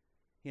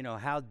 You know,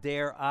 how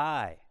dare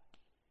I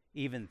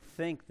even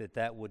think that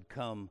that would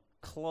come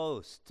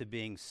close to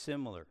being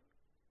similar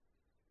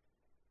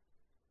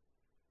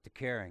to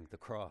carrying the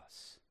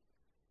cross,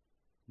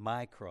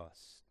 my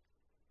cross,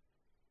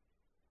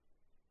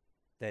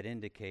 that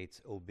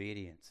indicates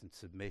obedience and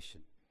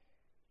submission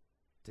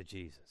to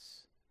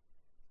Jesus.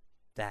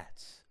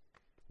 That's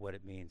what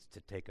it means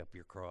to take up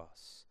your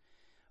cross.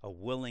 A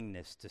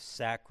willingness to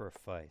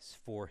sacrifice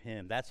for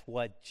him. That's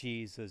what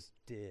Jesus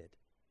did.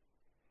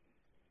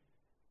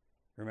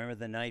 Remember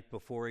the night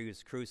before he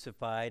was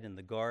crucified in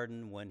the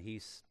garden when he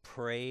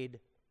prayed,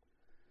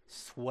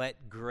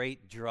 sweat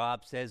great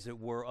drops as it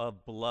were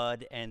of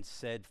blood, and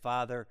said,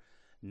 Father,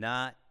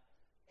 not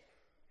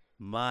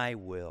my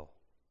will,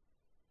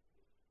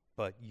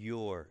 but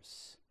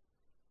yours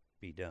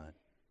be done.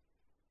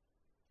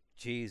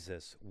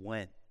 Jesus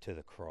went to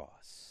the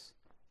cross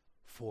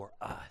for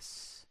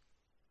us.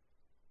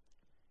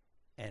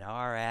 And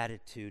our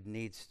attitude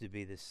needs to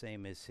be the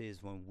same as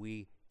his when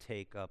we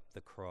take up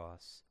the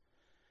cross,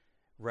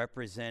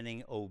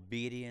 representing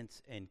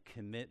obedience and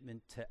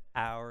commitment to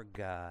our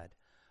God,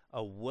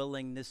 a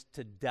willingness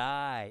to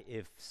die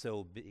if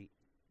so be.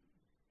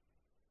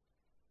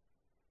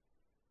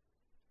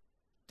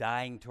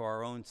 Dying to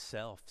our own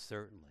self,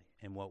 certainly,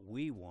 and what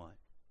we want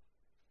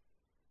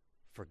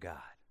for God.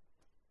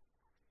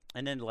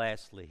 And then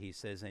lastly, he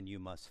says, and you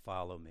must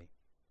follow me.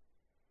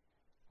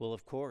 Well,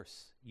 of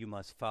course, you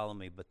must follow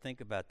me, but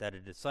think about that.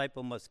 A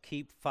disciple must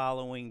keep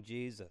following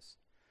Jesus.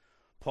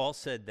 Paul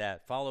said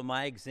that, follow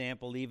my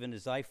example even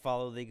as I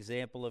follow the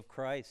example of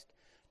Christ.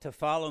 To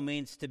follow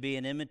means to be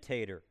an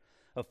imitator.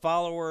 A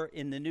follower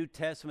in the New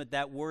Testament,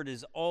 that word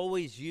is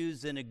always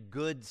used in a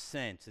good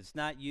sense. It's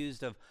not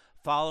used of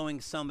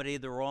following somebody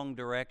the wrong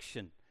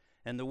direction.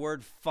 And the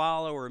word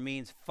follower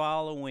means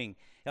following,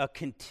 a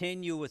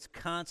continuous,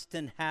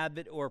 constant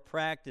habit or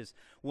practice.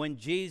 When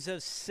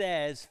Jesus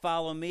says,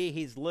 follow me,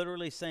 he's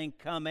literally saying,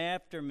 come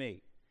after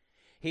me.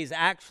 He's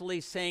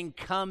actually saying,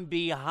 come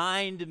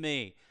behind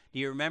me. Do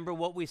you remember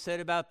what we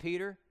said about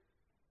Peter?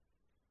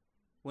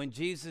 When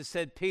Jesus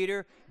said,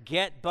 Peter,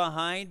 get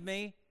behind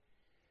me.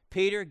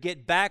 Peter,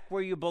 get back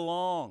where you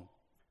belong.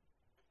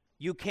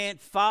 You can't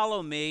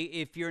follow me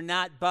if you're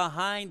not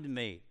behind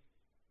me.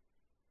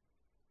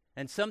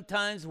 And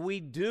sometimes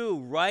we do,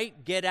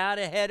 right? Get out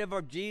ahead of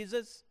our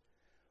Jesus.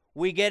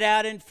 We get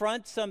out in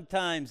front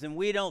sometimes, and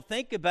we don't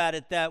think about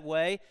it that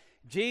way.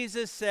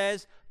 Jesus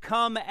says,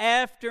 come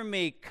after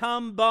me,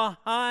 come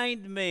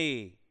behind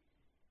me.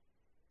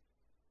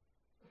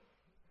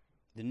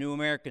 The New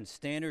American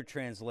Standard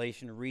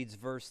Translation reads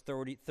verse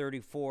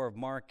 34 of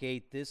Mark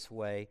 8 this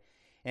way,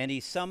 and he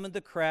summoned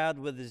the crowd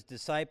with his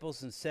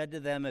disciples and said to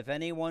them, if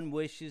anyone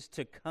wishes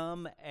to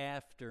come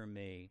after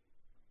me,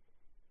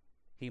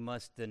 he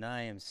must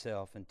deny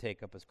himself and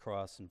take up his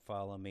cross and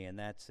follow me. And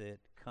that's it.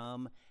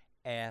 Come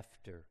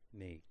after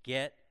me.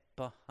 Get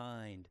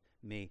behind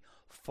me.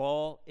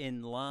 Fall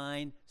in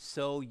line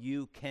so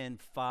you can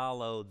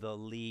follow the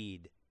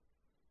lead.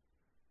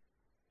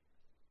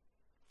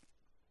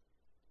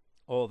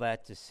 All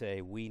that to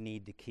say, we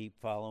need to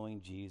keep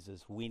following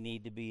Jesus. We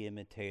need to be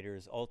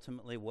imitators.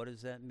 Ultimately, what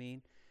does that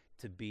mean?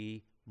 To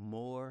be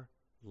more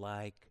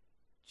like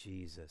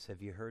Jesus.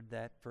 Have you heard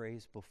that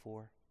phrase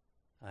before?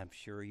 I'm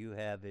sure you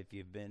have if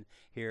you've been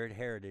here at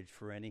Heritage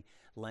for any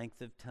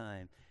length of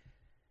time.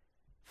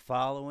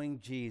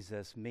 Following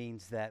Jesus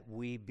means that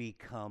we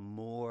become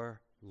more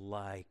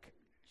like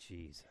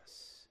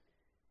Jesus.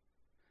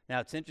 Now,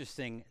 it's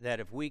interesting that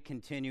if we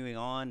continuing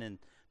on in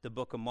the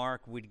book of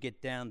Mark, we'd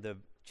get down to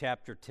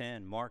chapter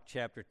 10, Mark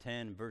chapter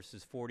 10,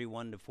 verses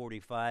 41 to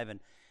 45,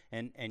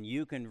 and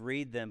you can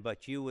read them,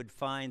 but you would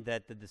find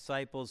that the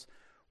disciples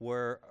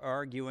were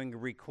arguing,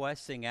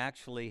 requesting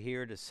actually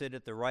here to sit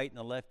at the right and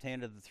the left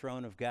hand of the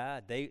throne of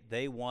God.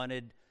 They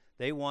wanted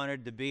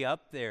to be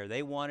up there.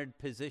 They wanted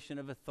position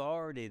of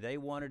authority. They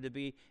wanted to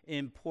be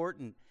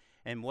important.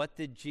 And what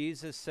did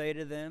Jesus say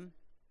to them?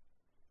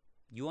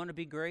 You want to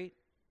be great?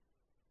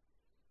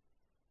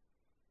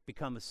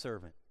 Become a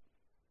servant.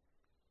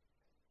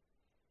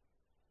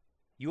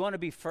 You want to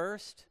be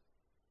first?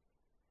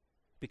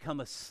 Become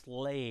a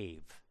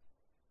slave.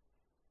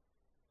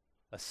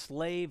 A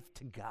slave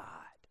to God.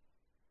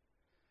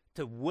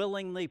 To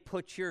willingly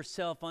put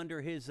yourself under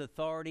his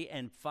authority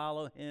and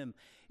follow him.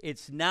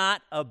 It's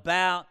not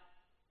about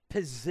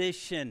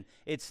position.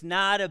 It's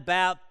not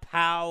about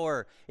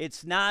power.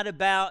 It's not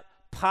about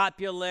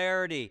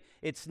popularity.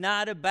 It's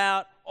not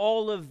about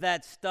all of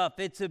that stuff.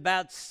 It's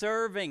about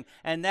serving.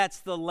 And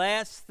that's the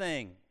last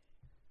thing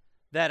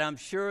that I'm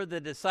sure the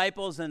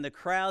disciples and the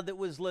crowd that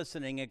was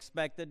listening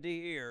expected to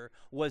hear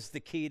was the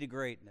key to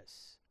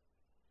greatness.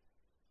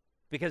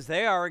 Because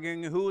they are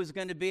arguing who is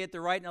going to be at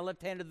the right and the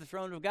left hand of the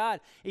throne of God.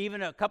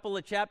 Even a couple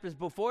of chapters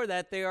before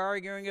that, they are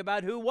arguing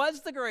about who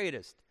was the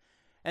greatest.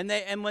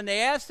 And when they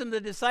asked them, the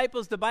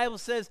disciples, the Bible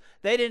says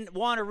they didn't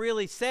want to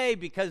really say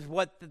because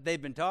what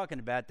they've been talking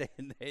about, they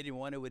didn't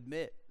want to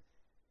admit.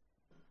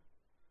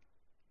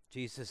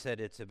 Jesus said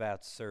it's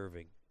about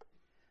serving.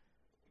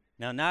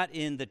 Now, not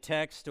in the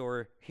text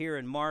or here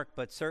in Mark,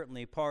 but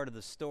certainly part of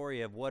the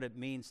story of what it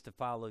means to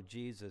follow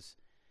Jesus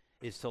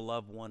is to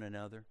love one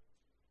another.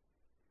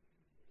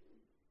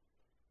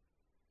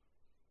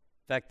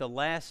 In fact, the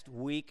last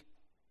week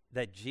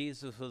that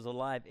Jesus was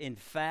alive, in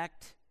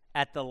fact,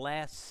 at the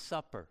Last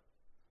Supper,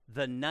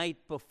 the night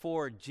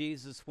before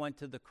Jesus went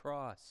to the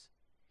cross,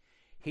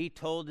 he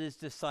told his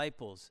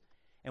disciples,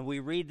 and we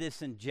read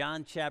this in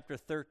John chapter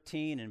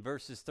 13 and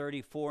verses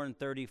 34 and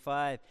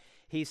 35.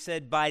 He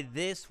said, "By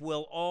this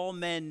will all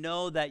men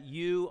know that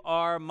you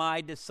are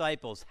my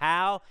disciples."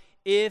 How?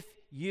 If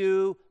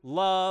you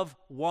love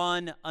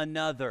one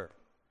another.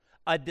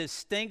 A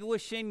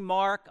distinguishing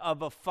mark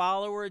of a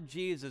follower of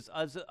Jesus,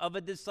 of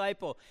a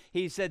disciple.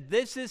 He said,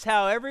 this is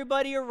how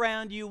everybody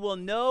around you will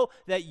know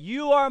that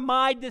you are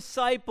my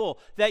disciple,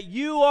 that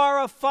you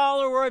are a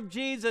follower of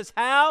Jesus.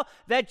 How?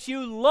 That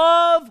you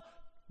love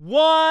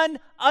one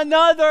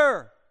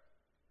another.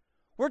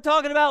 We're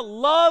talking about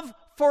love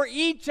for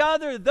each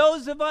other,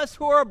 those of us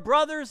who are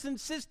brothers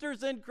and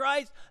sisters in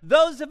Christ,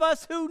 those of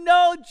us who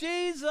know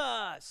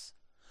Jesus,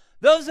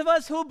 those of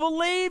us who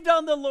believed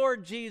on the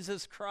Lord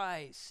Jesus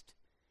Christ.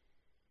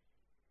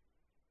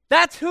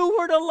 That's who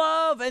we're to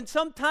love, and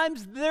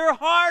sometimes they're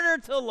harder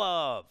to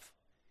love.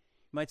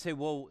 You might say,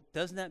 well,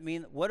 doesn't that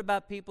mean, what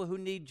about people who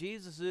need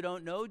Jesus who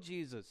don't know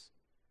Jesus?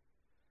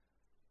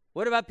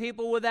 What about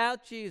people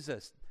without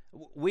Jesus?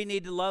 We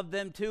need to love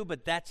them too,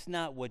 but that's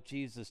not what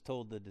Jesus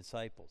told the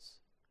disciples.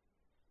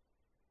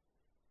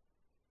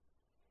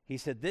 He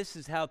said, this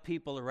is how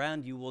people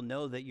around you will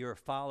know that you're a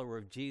follower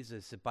of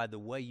Jesus, by the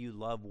way you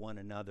love one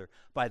another,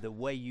 by the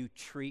way you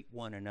treat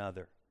one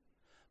another,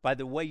 by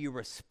the way you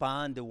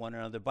respond to one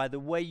another, by the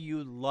way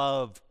you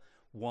love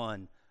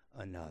one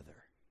another.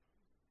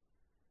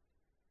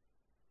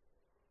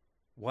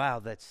 Wow,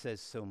 that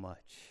says so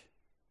much.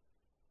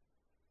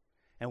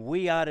 And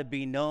we ought to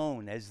be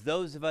known as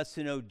those of us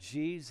who know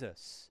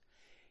Jesus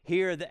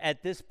here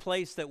at this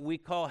place that we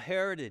call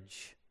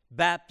Heritage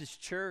Baptist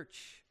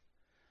Church.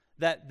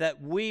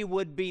 That we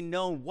would be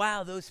known,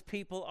 wow, those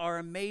people are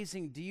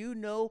amazing. Do you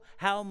know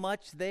how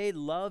much they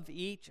love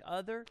each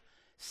other?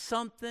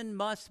 Something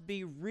must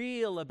be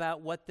real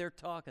about what they're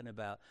talking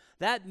about.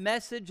 That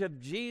message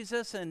of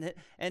Jesus and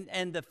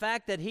the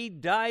fact that he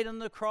died on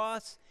the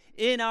cross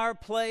in our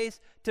place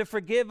to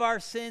forgive our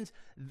sins,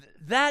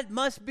 that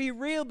must be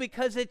real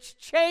because it's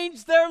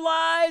changed their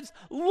lives.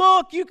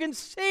 Look, you can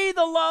see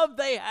the love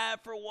they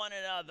have for one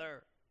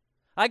another.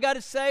 I got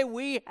to say,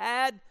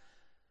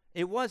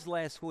 it was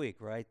last week,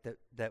 right,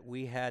 that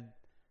we had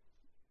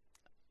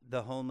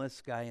the homeless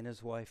guy and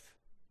his wife.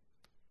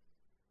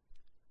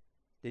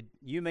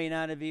 You may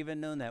not have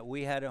even known that.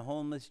 We had a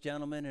homeless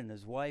gentleman and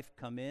his wife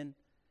come in,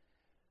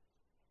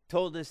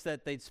 told us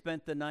that they'd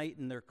spent the night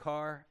in their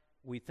car,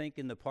 we think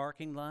in the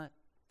parking lot.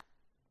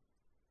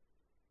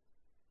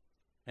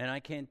 And I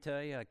can't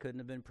tell you, I couldn't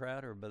have been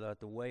prouder about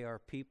the way our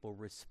people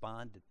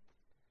responded.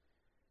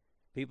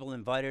 People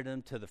invited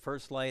them to the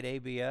First Light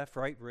ABF,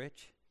 right,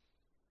 Rich?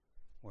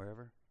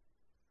 Wherever.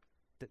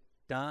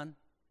 Donna,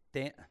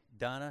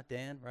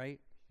 Dan,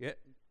 right? Yeah.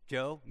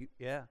 Joe,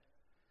 yeah.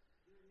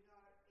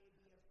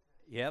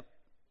 Yep.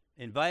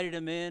 Invited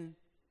him in.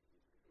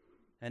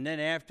 And then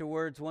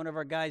afterwards, one of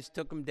our guys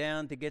took him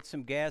down to get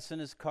some gas in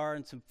his car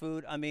and some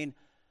food. I mean,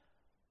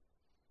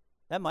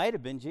 that might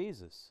have been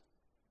Jesus.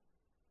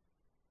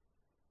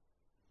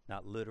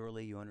 Not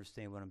literally, you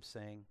understand what I'm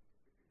saying?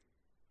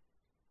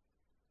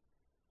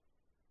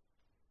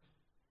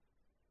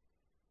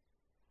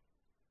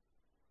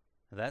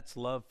 That's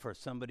love for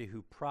somebody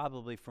who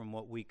probably, from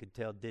what we could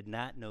tell, did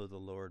not know the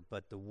Lord,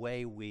 but the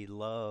way we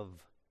love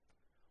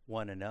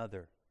one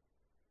another.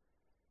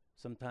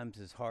 Sometimes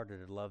it's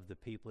harder to love the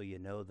people you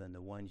know than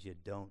the ones you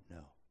don't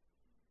know.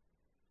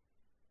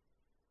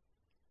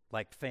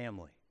 Like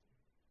family.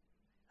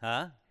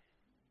 Huh?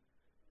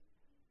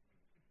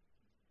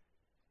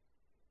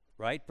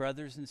 Right,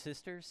 brothers and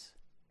sisters?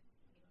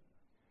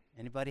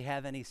 Anybody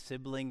have any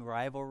sibling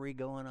rivalry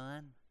going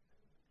on?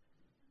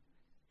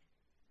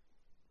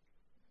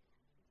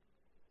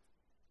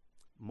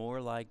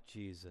 More like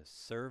Jesus,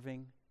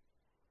 serving,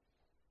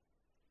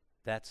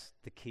 that's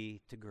the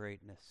key to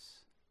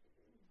greatness.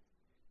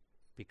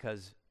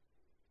 Because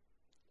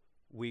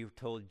we were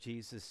told,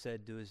 Jesus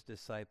said to his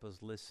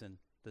disciples, listen,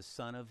 the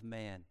Son of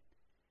Man.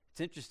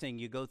 It's interesting,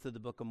 you go through the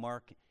book of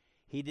Mark,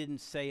 he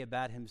didn't say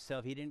about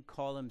himself, he didn't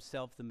call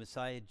himself the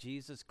Messiah.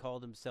 Jesus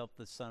called himself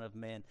the Son of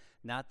Man,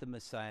 not the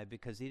Messiah,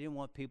 because he didn't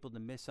want people to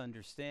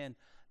misunderstand.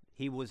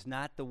 He was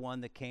not the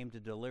one that came to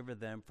deliver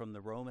them from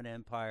the Roman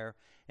Empire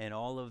and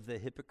all of the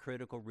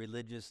hypocritical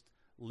religious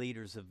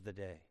leaders of the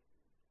day.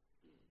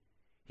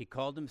 He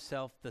called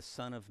himself the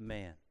Son of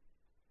Man,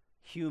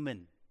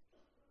 human.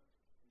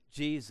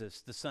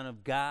 Jesus, the Son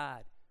of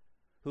God,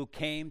 who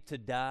came to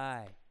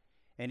die.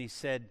 And he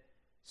said,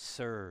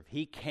 serve.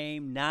 He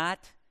came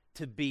not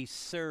to be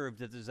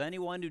served. If there's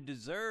anyone who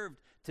deserved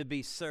to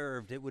be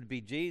served, it would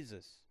be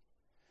Jesus.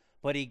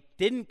 But he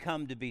didn't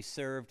come to be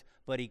served,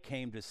 but he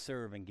came to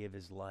serve and give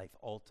his life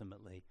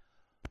ultimately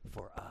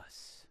for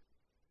us.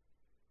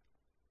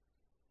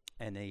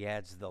 And he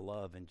adds the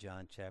love in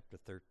John chapter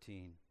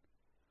 13.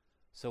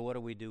 So what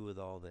do we do with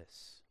all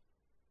this?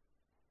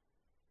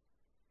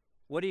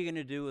 What are you going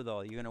to do with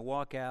all? You're going to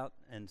walk out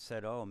and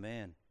said, oh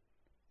man,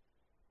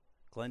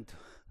 Glenn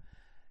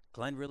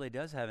really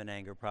does have an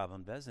anger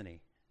problem, doesn't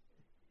he?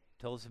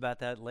 Told us about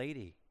that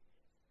lady.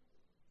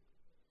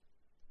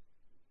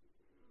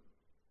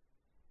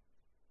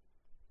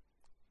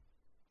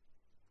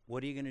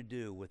 What are you going to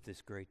do with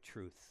this great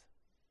truth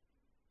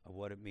of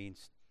what it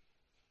means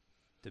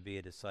to be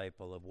a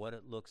disciple, of what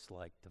it looks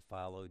like to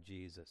follow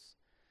Jesus?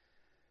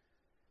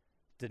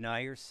 Deny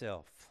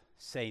yourself.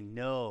 Say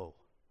no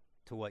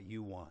to what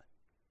you want.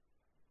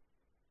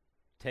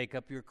 Take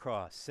up your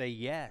cross. Say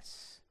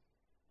yes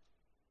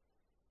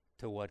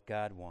to what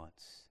God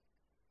wants.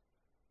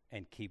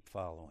 And keep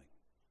following.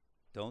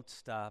 Don't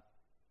stop.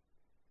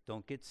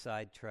 Don't get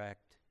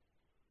sidetracked.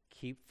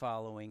 Keep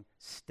following.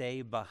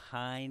 Stay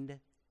behind,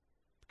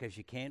 because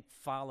you can't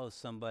follow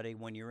somebody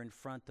when you're in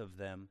front of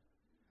them.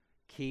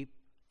 Keep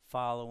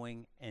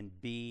following and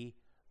be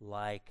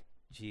like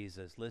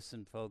Jesus.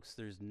 Listen, folks,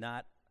 there's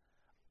not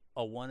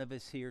a one of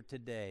us here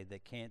today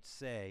that can't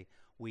say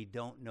we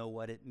don't know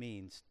what it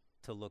means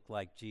to look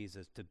like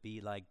Jesus, to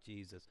be like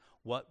Jesus.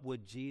 What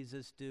would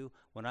Jesus do?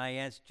 When I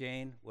asked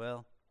Jane,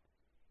 well,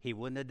 he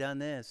wouldn't have done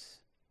this.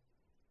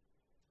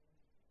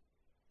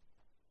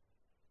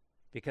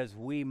 Because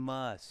we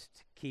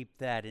must keep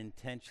that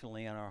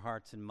intentionally in our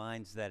hearts and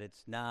minds, that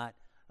it's not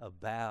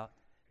about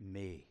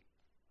me.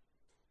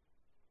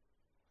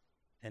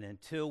 And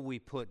until we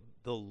put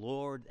the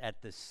Lord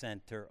at the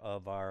center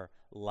of our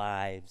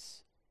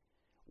lives,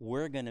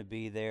 we're going to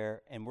be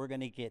there and we're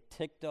going to get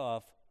ticked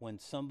off when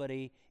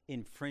somebody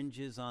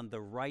infringes on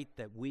the right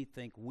that we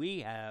think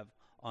we have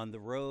on the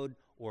road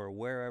or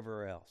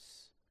wherever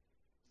else.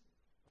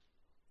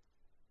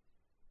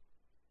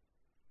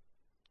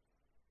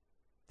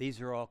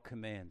 These are all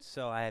commands.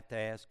 So I have to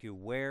ask you,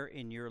 where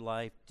in your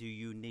life do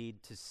you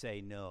need to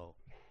say no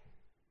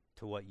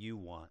to what you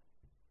want?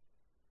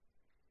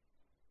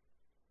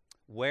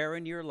 Where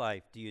in your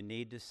life do you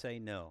need to say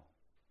no?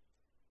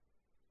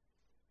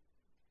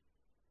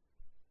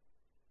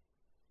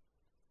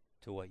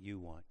 To what you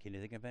want? Can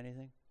you think of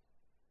anything?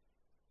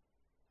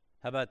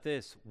 How about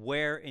this?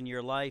 Where in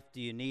your life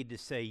do you need to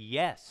say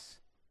yes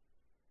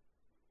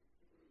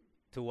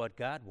to what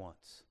God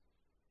wants?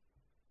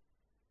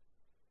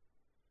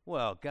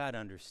 Well, God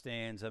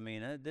understands. I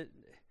mean,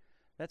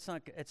 it's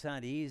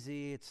not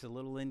easy. It's a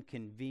little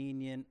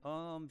inconvenient.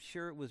 Oh, I'm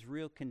sure it was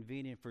real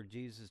convenient for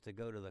Jesus to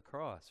go to the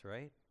cross,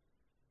 right?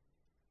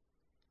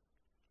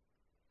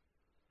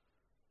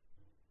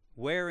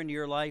 Where in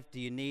your life do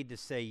you need to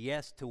say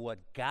yes to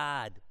what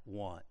God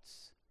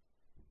wants?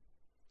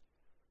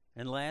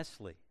 And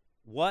lastly,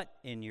 what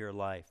in your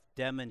life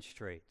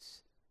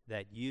demonstrates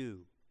that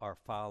you are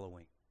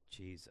following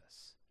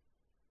Jesus?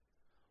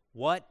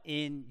 What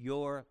in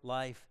your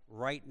life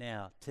right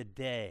now,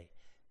 today,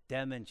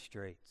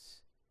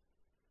 demonstrates,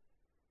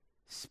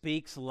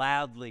 speaks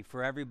loudly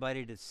for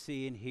everybody to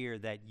see and hear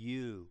that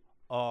you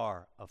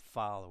are a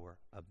follower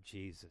of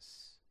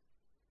Jesus?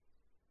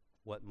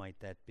 What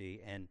might that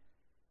be? And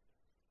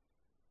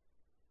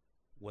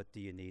what do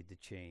you need to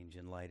change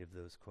in light of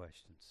those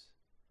questions?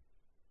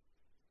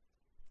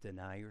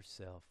 Deny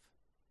yourself.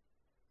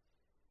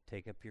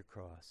 Take up your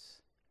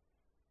cross.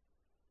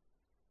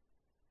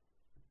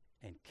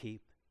 And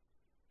keep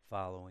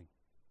following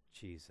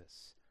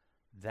Jesus.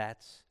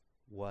 That's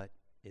what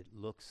it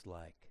looks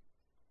like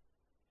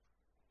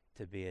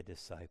to be a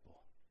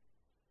disciple,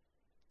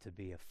 to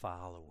be a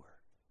follower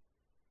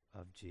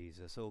of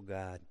Jesus. Oh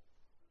God,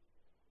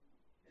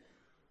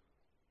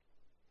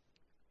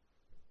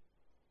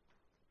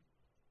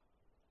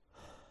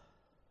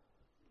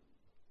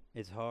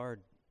 it's hard.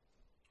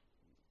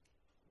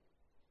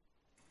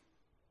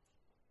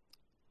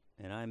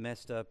 And I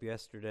messed up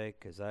yesterday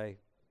because I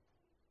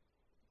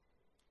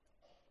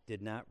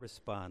did not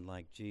respond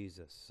like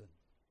Jesus.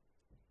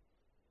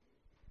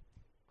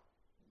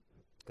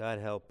 God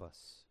help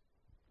us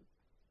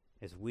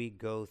as we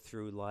go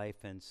through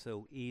life and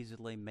so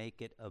easily make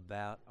it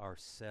about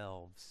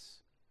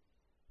ourselves.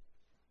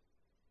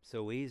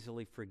 So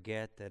easily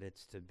forget that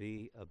it's to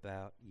be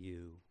about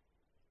you.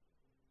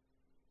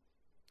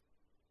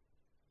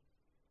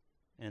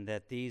 And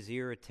that these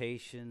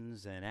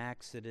irritations and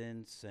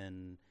accidents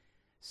and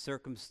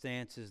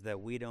circumstances that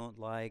we don't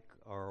like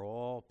are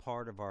all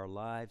part of our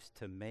lives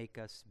to make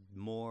us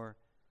more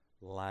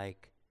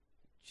like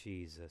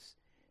Jesus.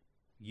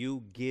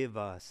 You give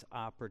us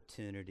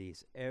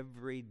opportunities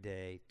every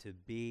day to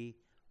be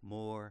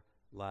more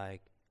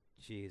like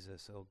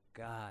Jesus. Oh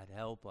God,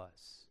 help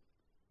us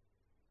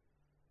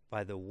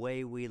by the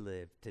way we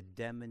live to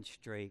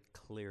demonstrate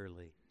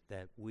clearly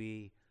that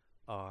we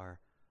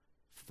are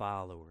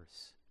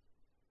followers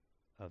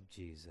of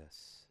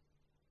Jesus.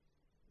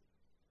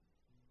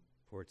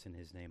 For it's in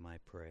his name I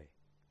pray.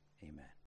 Amen.